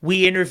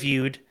 We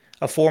interviewed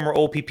a former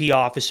OPP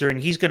officer,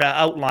 and he's going to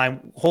outline,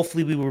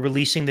 hopefully we were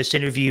releasing this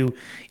interview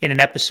in an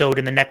episode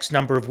in the next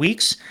number of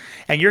weeks,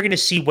 and you're going to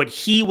see what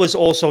he was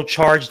also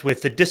charged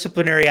with, the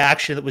disciplinary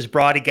action that was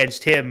brought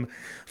against him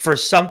for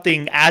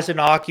something as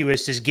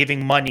innocuous as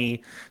giving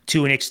money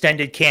to an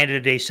extended Canada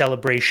Day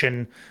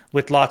celebration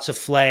with lots of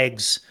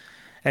flags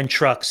and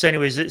trucks.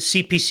 Anyways, the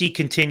CPC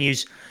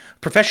continues.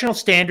 Professional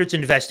standards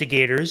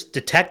investigators,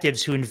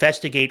 detectives who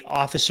investigate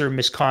officer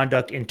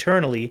misconduct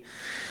internally,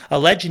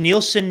 allege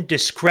Nielsen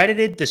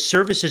discredited the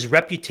service's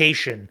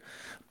reputation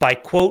by,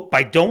 quote,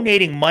 by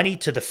donating money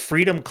to the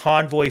Freedom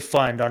Convoy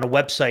Fund on a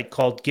website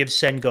called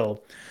GiveSendGo.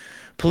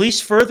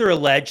 Police further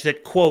allege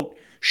that, quote,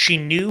 she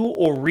knew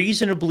or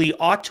reasonably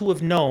ought to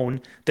have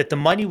known that the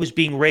money was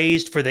being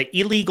raised for the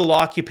illegal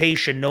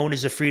occupation known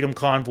as the Freedom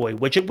Convoy,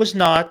 which it was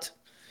not.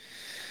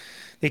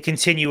 They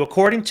continue.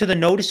 According to the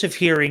notice of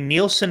hearing,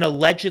 Nielsen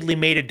allegedly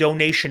made a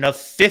donation of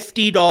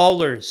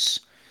 $50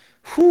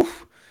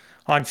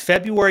 on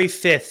February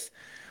 5th,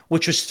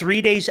 which was 3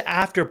 days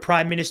after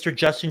Prime Minister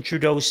Justin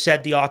Trudeau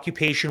said the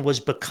occupation was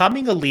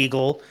becoming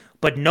illegal,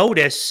 but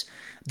notice,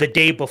 the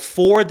day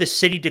before the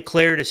city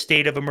declared a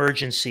state of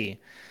emergency.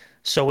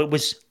 So it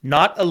was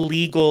not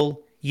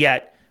illegal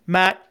yet.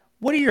 Matt,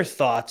 what are your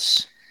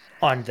thoughts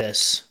on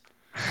this?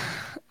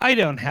 I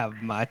don't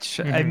have much.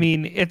 I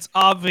mean, it's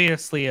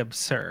obviously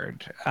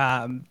absurd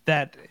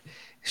that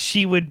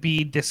she would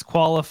be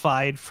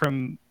disqualified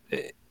from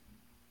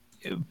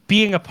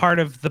being a part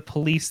of the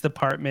police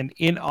department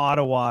in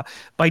Ottawa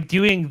by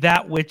doing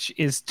that which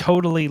is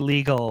totally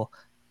legal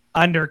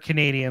under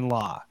Canadian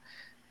law.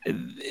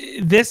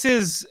 This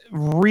is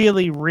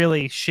really,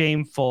 really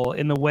shameful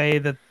in the way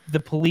that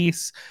the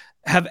police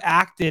have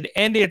acted,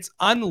 and it's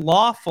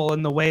unlawful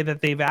in the way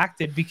that they've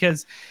acted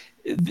because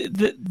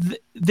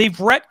they've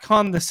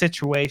retconned the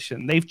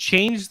situation. They've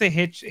changed the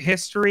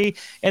history,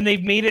 and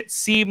they've made it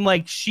seem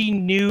like she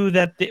knew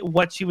that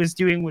what she was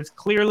doing was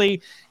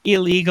clearly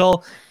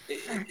illegal.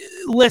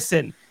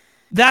 Listen,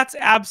 that's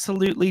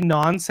absolutely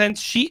nonsense.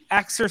 She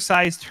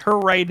exercised her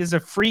right as a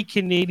free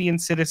Canadian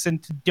citizen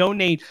to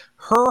donate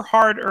her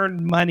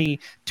hard-earned money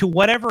to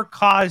whatever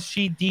cause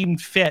she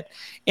deemed fit.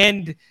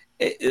 And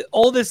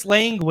all this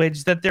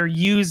language that they're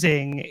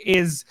using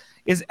is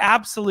is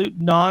absolute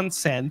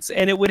nonsense,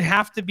 and it would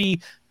have to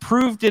be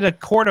proved in a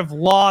court of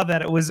law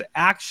that it was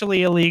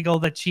actually illegal,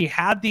 that she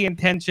had the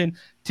intention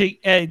to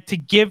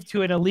give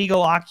to an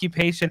illegal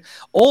occupation.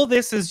 All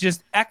this is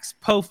just ex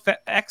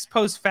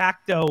post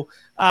facto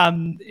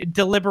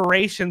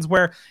deliberations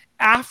where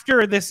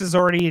after this is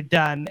already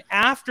done,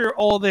 after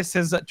all this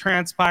has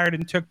transpired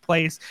and took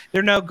place,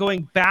 they're now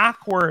going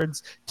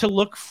backwards to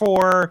look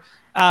for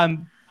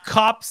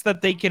cops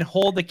that they can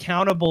hold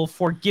accountable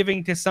for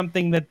giving to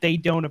something that they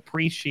don't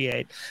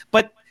appreciate.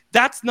 But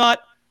that's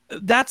not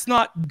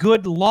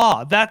good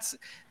law. That's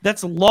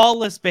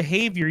lawless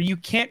behavior. You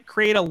can't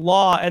create a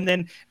law and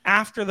then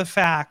after the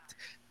fact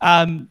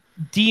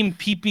deem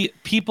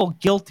people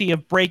guilty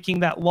of breaking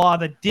that law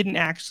that didn't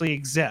actually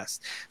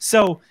exist.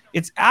 So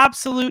it's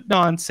absolute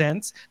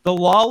nonsense. The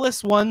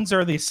lawless ones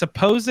are the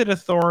supposed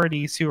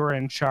authorities who are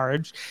in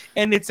charge,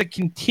 and it's a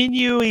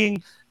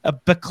continuing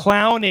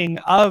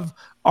beclowning of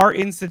our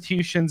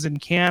institutions in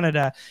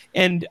Canada.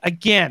 And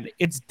again,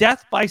 it's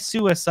death by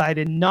suicide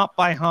and not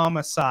by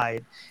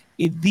homicide.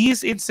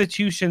 These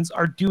institutions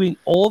are doing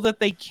all that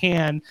they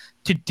can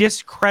to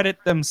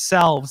discredit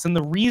themselves. And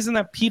the reason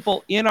that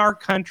people in our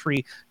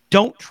country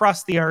don't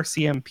trust the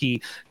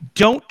RCMP,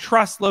 don't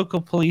trust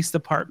local police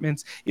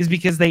departments, is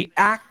because they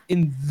act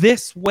in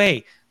this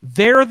way.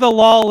 They're the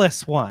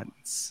lawless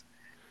ones.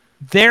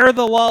 They're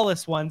the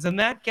lawless ones. And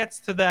that gets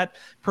to that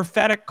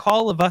prophetic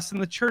call of us in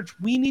the church.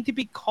 We need to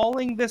be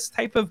calling this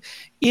type of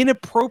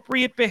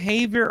inappropriate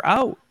behavior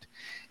out.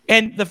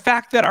 And the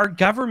fact that our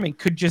government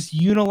could just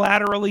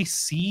unilaterally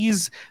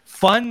seize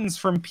funds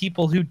from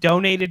people who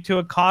donated to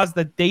a cause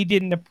that they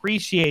didn't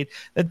appreciate,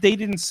 that they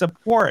didn't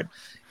support,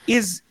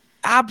 is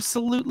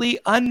absolutely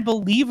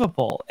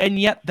unbelievable. And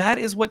yet that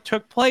is what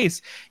took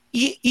place.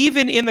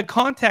 Even in the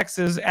context,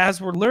 as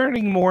we're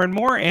learning more and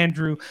more,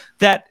 Andrew,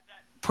 that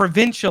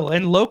provincial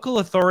and local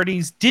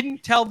authorities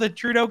didn't tell the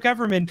Trudeau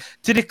government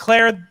to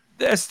declare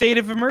a state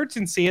of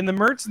emergency in the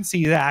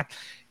Emergencies Act.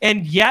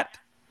 And yet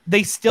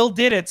they still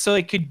did it so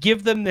it could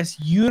give them this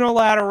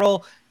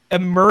unilateral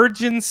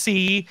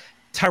emergency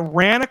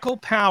tyrannical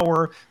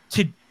power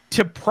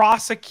to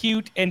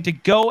prosecute and to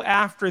go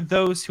after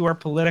those who are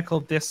political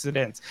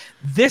dissidents.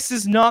 This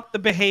is not the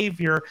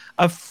behavior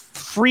of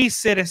free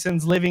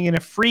citizens living in a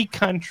free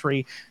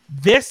country.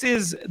 This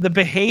is the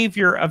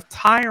behavior of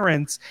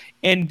tyrants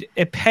and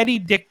petty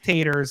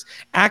dictators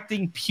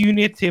acting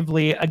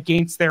punitively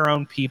against their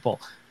own people.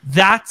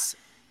 That's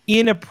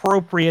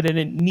inappropriate, and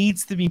it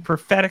needs to be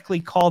prophetically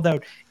called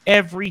out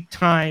every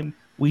time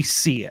we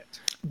see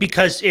it.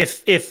 Because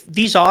if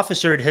these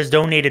officers has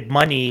donated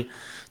money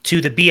to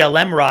the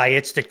BLM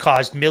riots that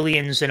caused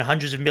millions and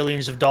hundreds of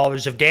millions of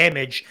dollars of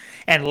damage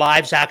and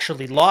lives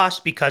actually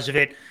lost because of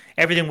it,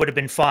 everything would have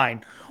been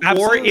fine.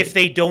 Absolutely. Or if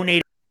they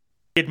donated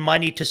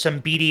money to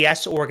some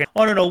BDS organ,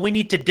 oh no, we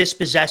need to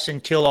dispossess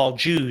and kill all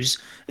Jews,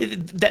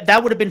 that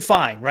would have been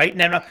fine, right?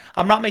 Now,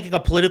 I'm not making a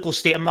political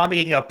statement. I'm not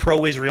making a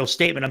pro-Israel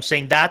statement. I'm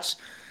saying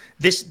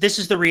this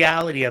is the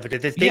reality of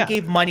it. If they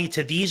gave money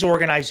to these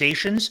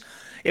organizations,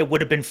 it would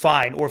have been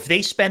fine. Or if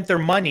they spent their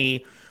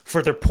money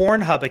for their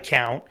Pornhub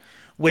account,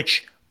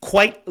 which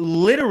quite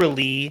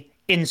literally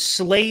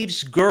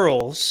enslaves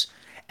girls,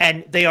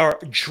 and they are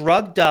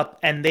drugged up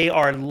and they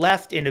are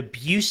left in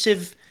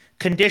abusive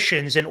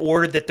conditions in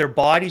order that their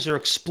bodies are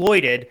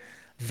exploited,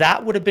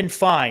 that would have been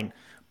fine.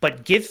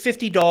 But give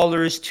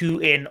 $50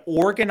 to an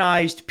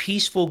organized,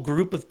 peaceful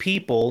group of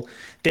people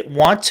that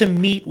want to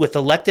meet with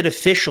elected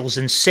officials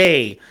and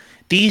say,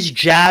 these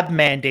jab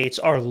mandates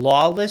are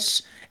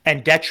lawless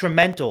and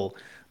detrimental.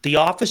 The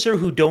officer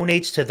who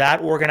donates to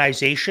that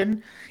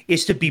organization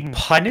is to be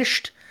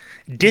punished.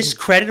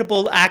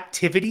 Discreditable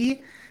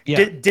activity,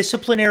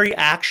 disciplinary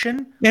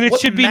action. And it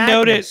should be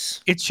noted.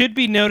 It should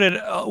be noted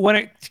when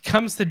it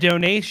comes to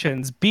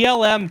donations,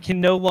 BLM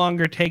can no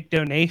longer take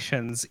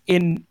donations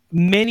in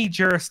many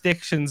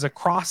jurisdictions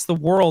across the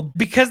world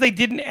because they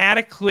didn't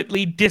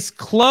adequately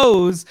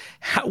disclose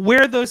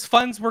where those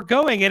funds were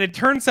going. And it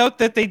turns out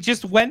that they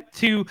just went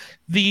to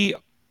the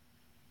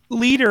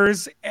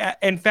leaders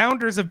and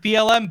founders of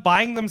BLM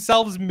buying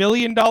themselves $1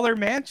 million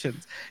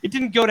mansions. It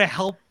didn't go to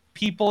help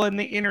people in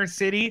the inner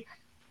city.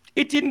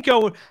 It didn't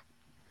go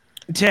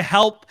to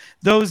help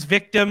those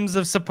victims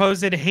of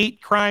supposed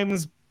hate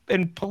crimes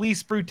and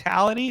police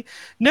brutality.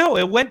 No,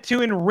 it went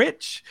to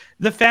enrich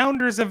the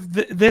founders of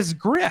this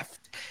grift.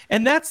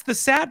 And that's the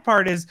sad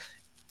part, is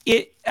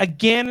it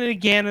again and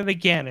again and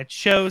again, it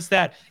shows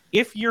that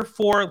if you're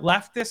for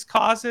leftist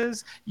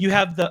causes, you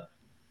have the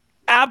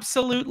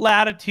absolute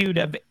latitude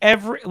of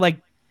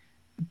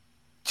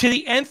to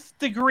the nth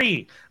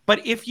degree.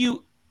 But if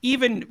you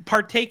even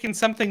partake in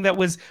something that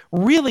was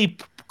really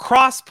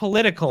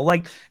cross-political,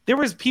 like there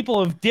was people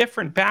of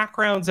different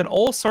backgrounds and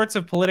all sorts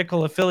of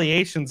political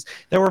affiliations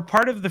that were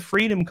part of the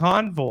Freedom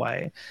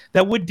Convoy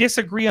that would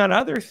disagree on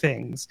other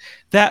things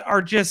that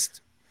are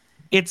just,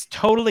 it's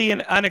totally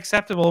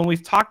unacceptable. And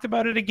we've talked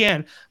about it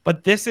again,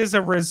 but this is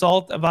a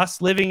result of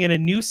us living in a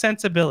new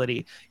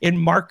sensibility in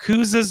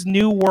Marcuse's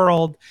new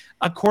world,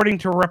 according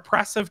to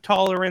repressive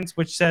tolerance,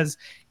 which says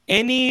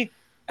any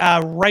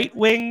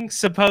right-wing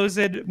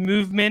supposed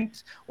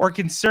movement or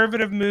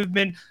conservative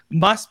movement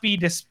must be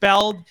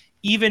dispelled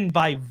even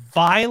by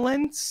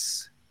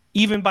violence,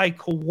 even by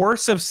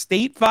coercive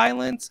state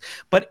violence,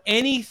 but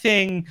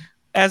anything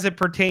as it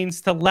pertains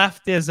to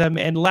leftism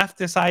and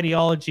leftist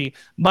ideology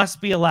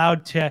must be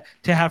allowed to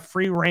have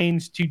free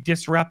range to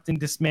disrupt and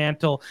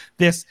dismantle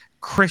this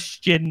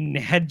Christian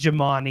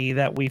hegemony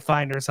that we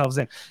find ourselves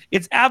in.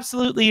 It's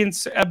absolutely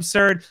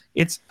absurd.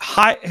 It's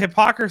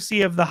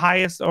hypocrisy of the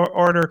highest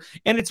order,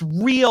 and it's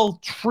real,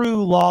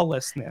 true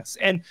lawlessness.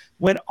 And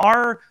when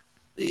our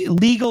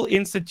legal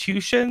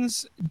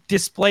institutions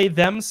display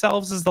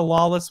themselves as the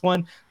lawless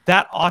one,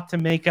 that ought to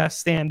make us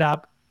stand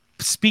up,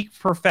 speak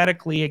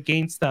prophetically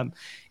against them,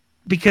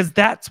 because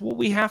that's what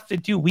we have to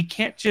do. We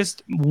can't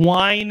just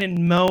whine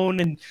and moan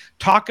and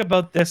talk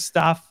about this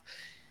stuff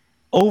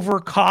over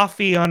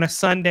coffee on a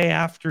Sunday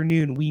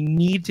afternoon. We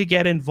need to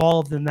get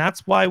involved, and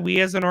that's why we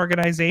as an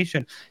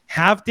organization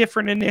have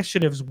different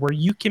initiatives where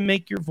you can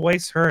make your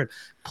voice heard.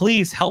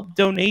 Please help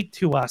donate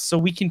to us so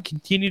we can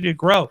continue to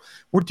grow.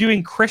 We're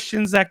doing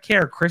Christians That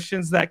Care,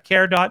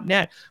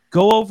 christiansthatcare.net.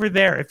 Go over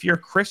there. If you're a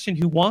Christian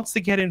who wants to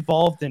get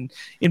involved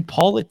in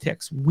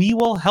politics, we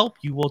will help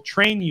you. We'll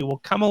train you. We'll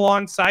come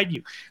alongside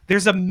you.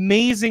 There's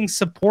amazing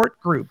support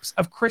groups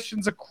of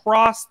Christians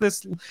across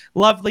this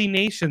lovely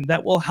nation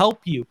that will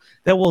help you,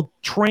 that will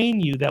train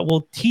you, that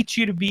will teach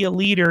you to be a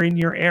leader in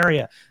your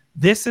area.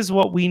 This is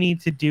what we need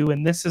to do,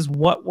 and this is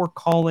what we're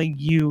calling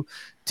you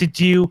to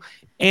do.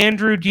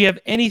 Andrew, do you have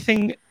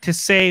anything to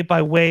say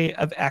by way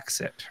of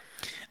exit?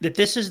 That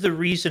this is the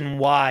reason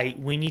why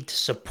we need to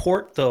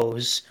support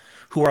those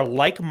who are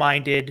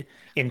like-minded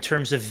in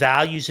terms of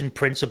values and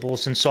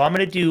principles. And so I'm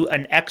going to do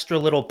an extra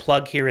little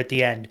plug here at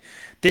the end.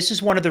 This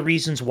is one of the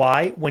reasons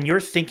why, when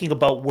you're thinking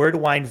about where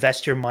do I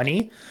invest your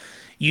money,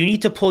 you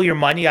need to pull your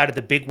money out of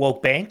the big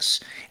woke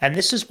banks. And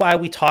this is why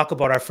we talk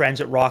about our friends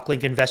at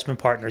Rocklink Investment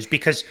Partners,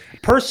 because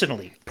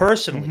personally,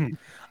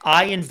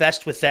 I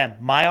invest with them.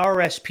 My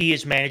RSP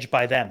is managed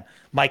by them.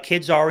 My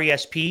kids'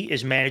 RESP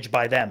is managed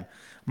by them.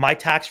 My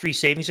tax-free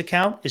savings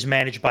account is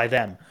managed by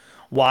them.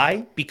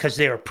 Why? Because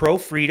they are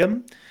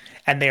pro-freedom,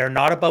 and they are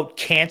not about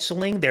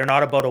canceling. They're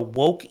not about a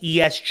woke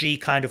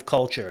ESG kind of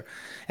culture.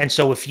 And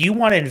so if you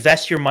want to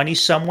invest your money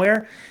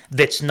somewhere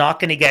that's not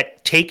going to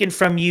get taken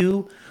from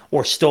you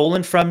or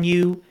stolen from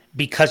you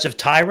because of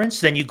tyrants,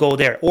 then you go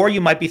there. Or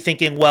you might be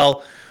thinking,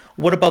 well,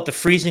 what about the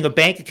freezing of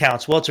bank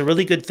accounts? Well, it's a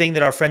really good thing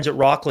that our friends at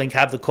Rocklink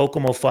have the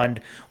Kokomo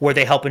Fund where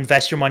they help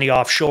invest your money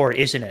offshore,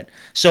 isn't it?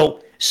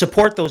 So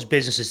support those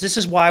businesses. This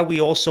is why we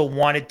also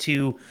wanted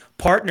to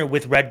partner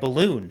with Red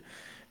Balloon,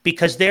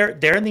 because they're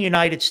in the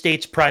United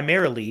States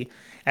primarily,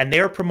 and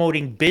they're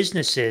promoting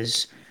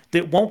businesses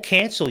that won't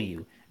cancel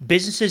you.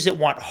 Businesses that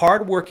want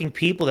hardworking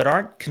people that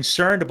aren't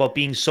concerned about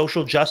being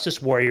social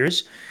justice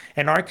warriors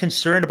and aren't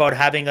concerned about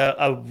having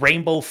a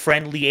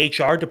rainbow-friendly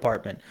HR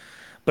department.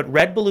 But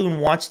Red Balloon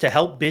wants to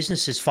help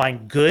businesses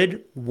find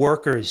good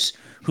workers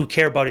who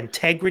care about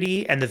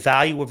integrity and the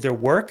value of their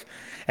work.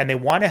 And they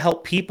want to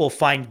help people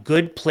find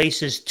good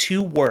places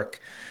to work,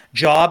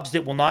 jobs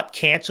that will not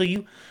cancel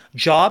you,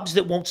 jobs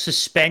that won't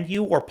suspend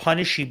you or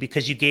punish you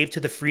because you gave to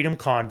the Freedom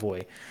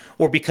Convoy,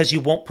 or because you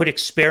won't put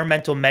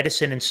experimental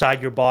medicine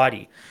inside your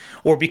body,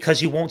 or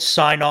because you won't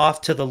sign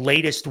off to the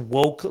latest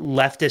woke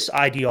leftist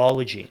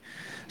ideology.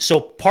 So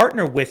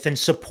partner with and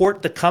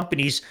support the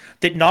companies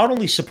that not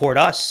only support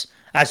us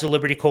as the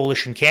Liberty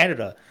Coalition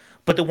Canada,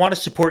 but that want to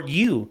support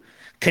you,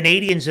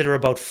 Canadians that are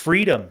about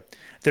freedom,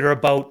 that are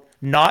about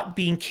not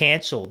being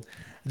canceled,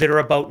 that are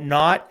about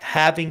not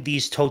having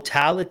these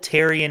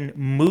totalitarian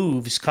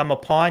moves come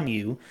upon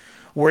you,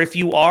 where if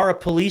you are a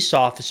police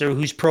officer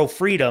who's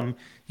pro-freedom,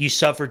 you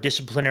suffer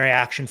disciplinary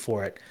action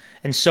for it.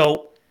 And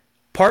so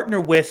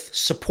partner with,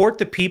 support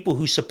the people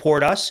who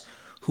support us,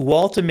 who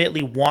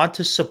ultimately want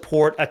to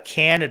support a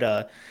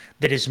Canada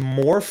that is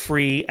more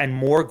free and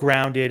more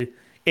grounded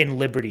in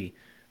liberty.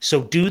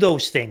 So do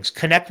those things.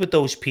 Connect with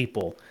those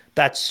people.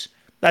 That's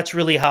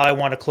really how I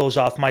want to close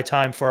off my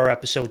time for our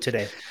episode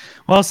today.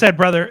 Well said,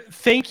 brother.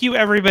 Thank you,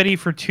 everybody,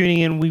 for tuning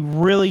in. We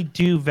really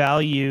do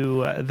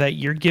value that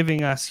you're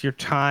giving us your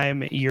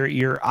time,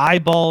 your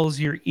eyeballs,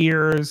 your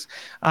ears,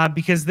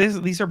 because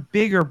these are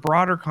bigger,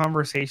 broader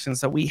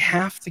conversations that we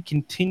have to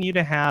continue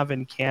to have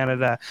in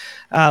Canada,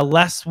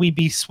 lest we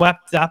be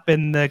swept up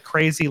in the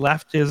crazy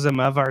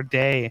leftism of our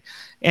day.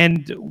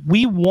 And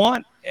we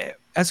want,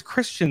 as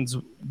Christians,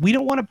 we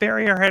don't want to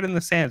bury our head in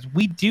the sands.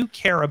 We do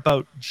care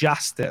about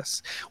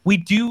justice. We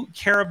do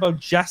care about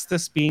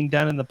justice being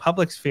done in the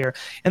public sphere.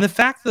 And the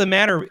fact of the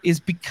matter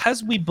is,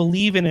 because we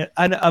believe in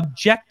an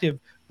objective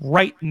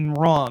right and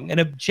wrong, an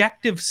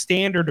objective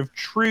standard of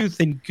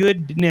truth and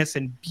goodness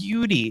and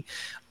beauty,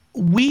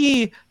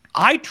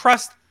 I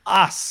trust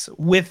us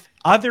with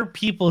other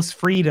people's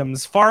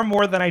freedoms far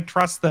more than I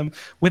trust them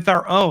with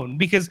our own,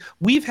 because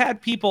we've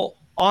had people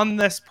on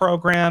this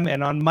program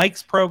and on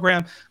Mike's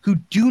program who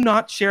do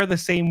not share the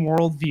same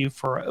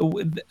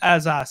worldview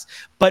as us.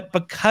 But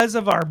because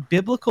of our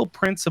biblical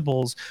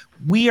principles,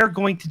 we are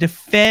going to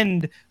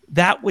defend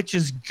that which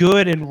is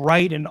good and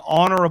right and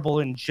honorable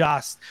and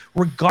just,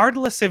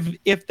 regardless of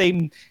if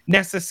they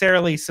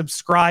necessarily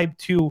subscribe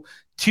to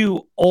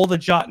all the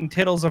jot and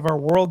tittles of our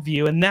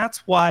worldview. And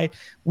that's why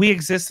we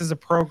exist as a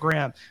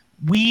program.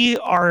 We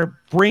are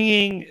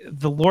bringing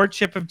the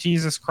Lordship of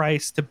Jesus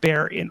Christ to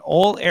bear in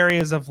all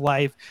areas of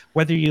life,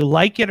 whether you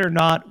like it or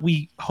not.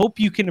 We hope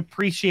you can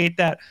appreciate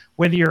that,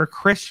 whether you're a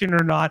Christian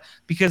or not,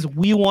 because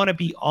we want to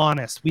be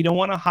honest. We don't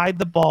want to hide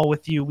the ball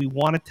with you. We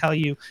want to tell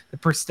you the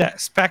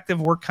perspective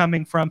we're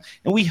coming from,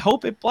 and we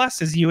hope it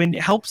blesses you and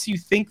helps you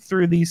think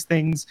through these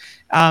things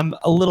a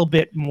little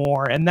bit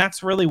more. And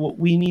that's really what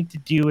we need to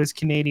do as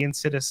Canadian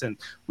citizens.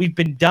 We've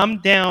been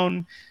dumbed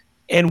down,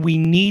 and we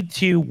need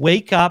to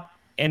wake up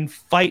and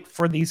fight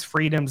for these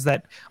freedoms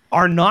that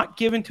are not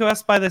given to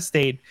us by the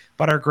state,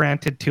 but are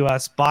granted to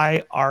us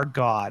by our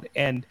God.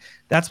 And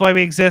that's why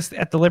we exist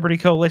at the Liberty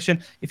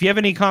Coalition. If you have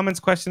any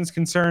comments, questions,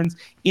 concerns,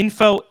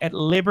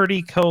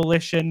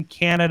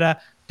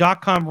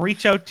 info@libertycoalitioncanada.com.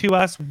 Reach out to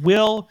us.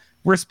 We'll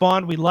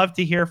respond. We'd love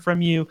to hear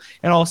from you.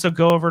 And also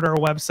go over to our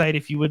website.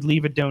 If you would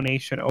leave a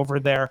donation over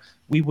there,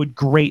 we would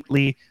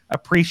greatly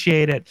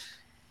appreciate it.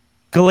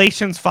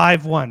 Galatians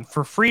 5:1,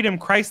 for freedom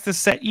Christ has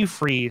set you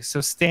free, so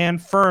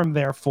stand firm,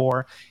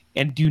 therefore,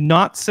 and do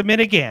not submit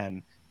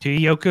again to a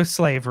yoke of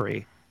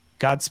slavery.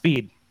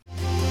 Godspeed.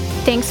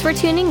 Thanks for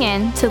tuning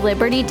in to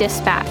Liberty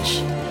Dispatch,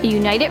 a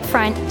united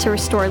front to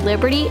restore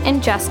liberty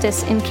and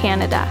justice in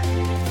Canada.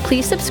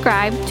 Please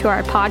subscribe to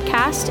our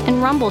podcast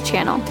and Rumble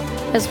channel,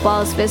 as well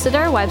as visit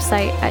our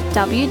website at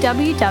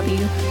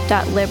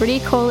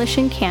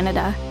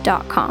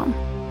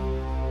www.libertycoalitioncanada.com.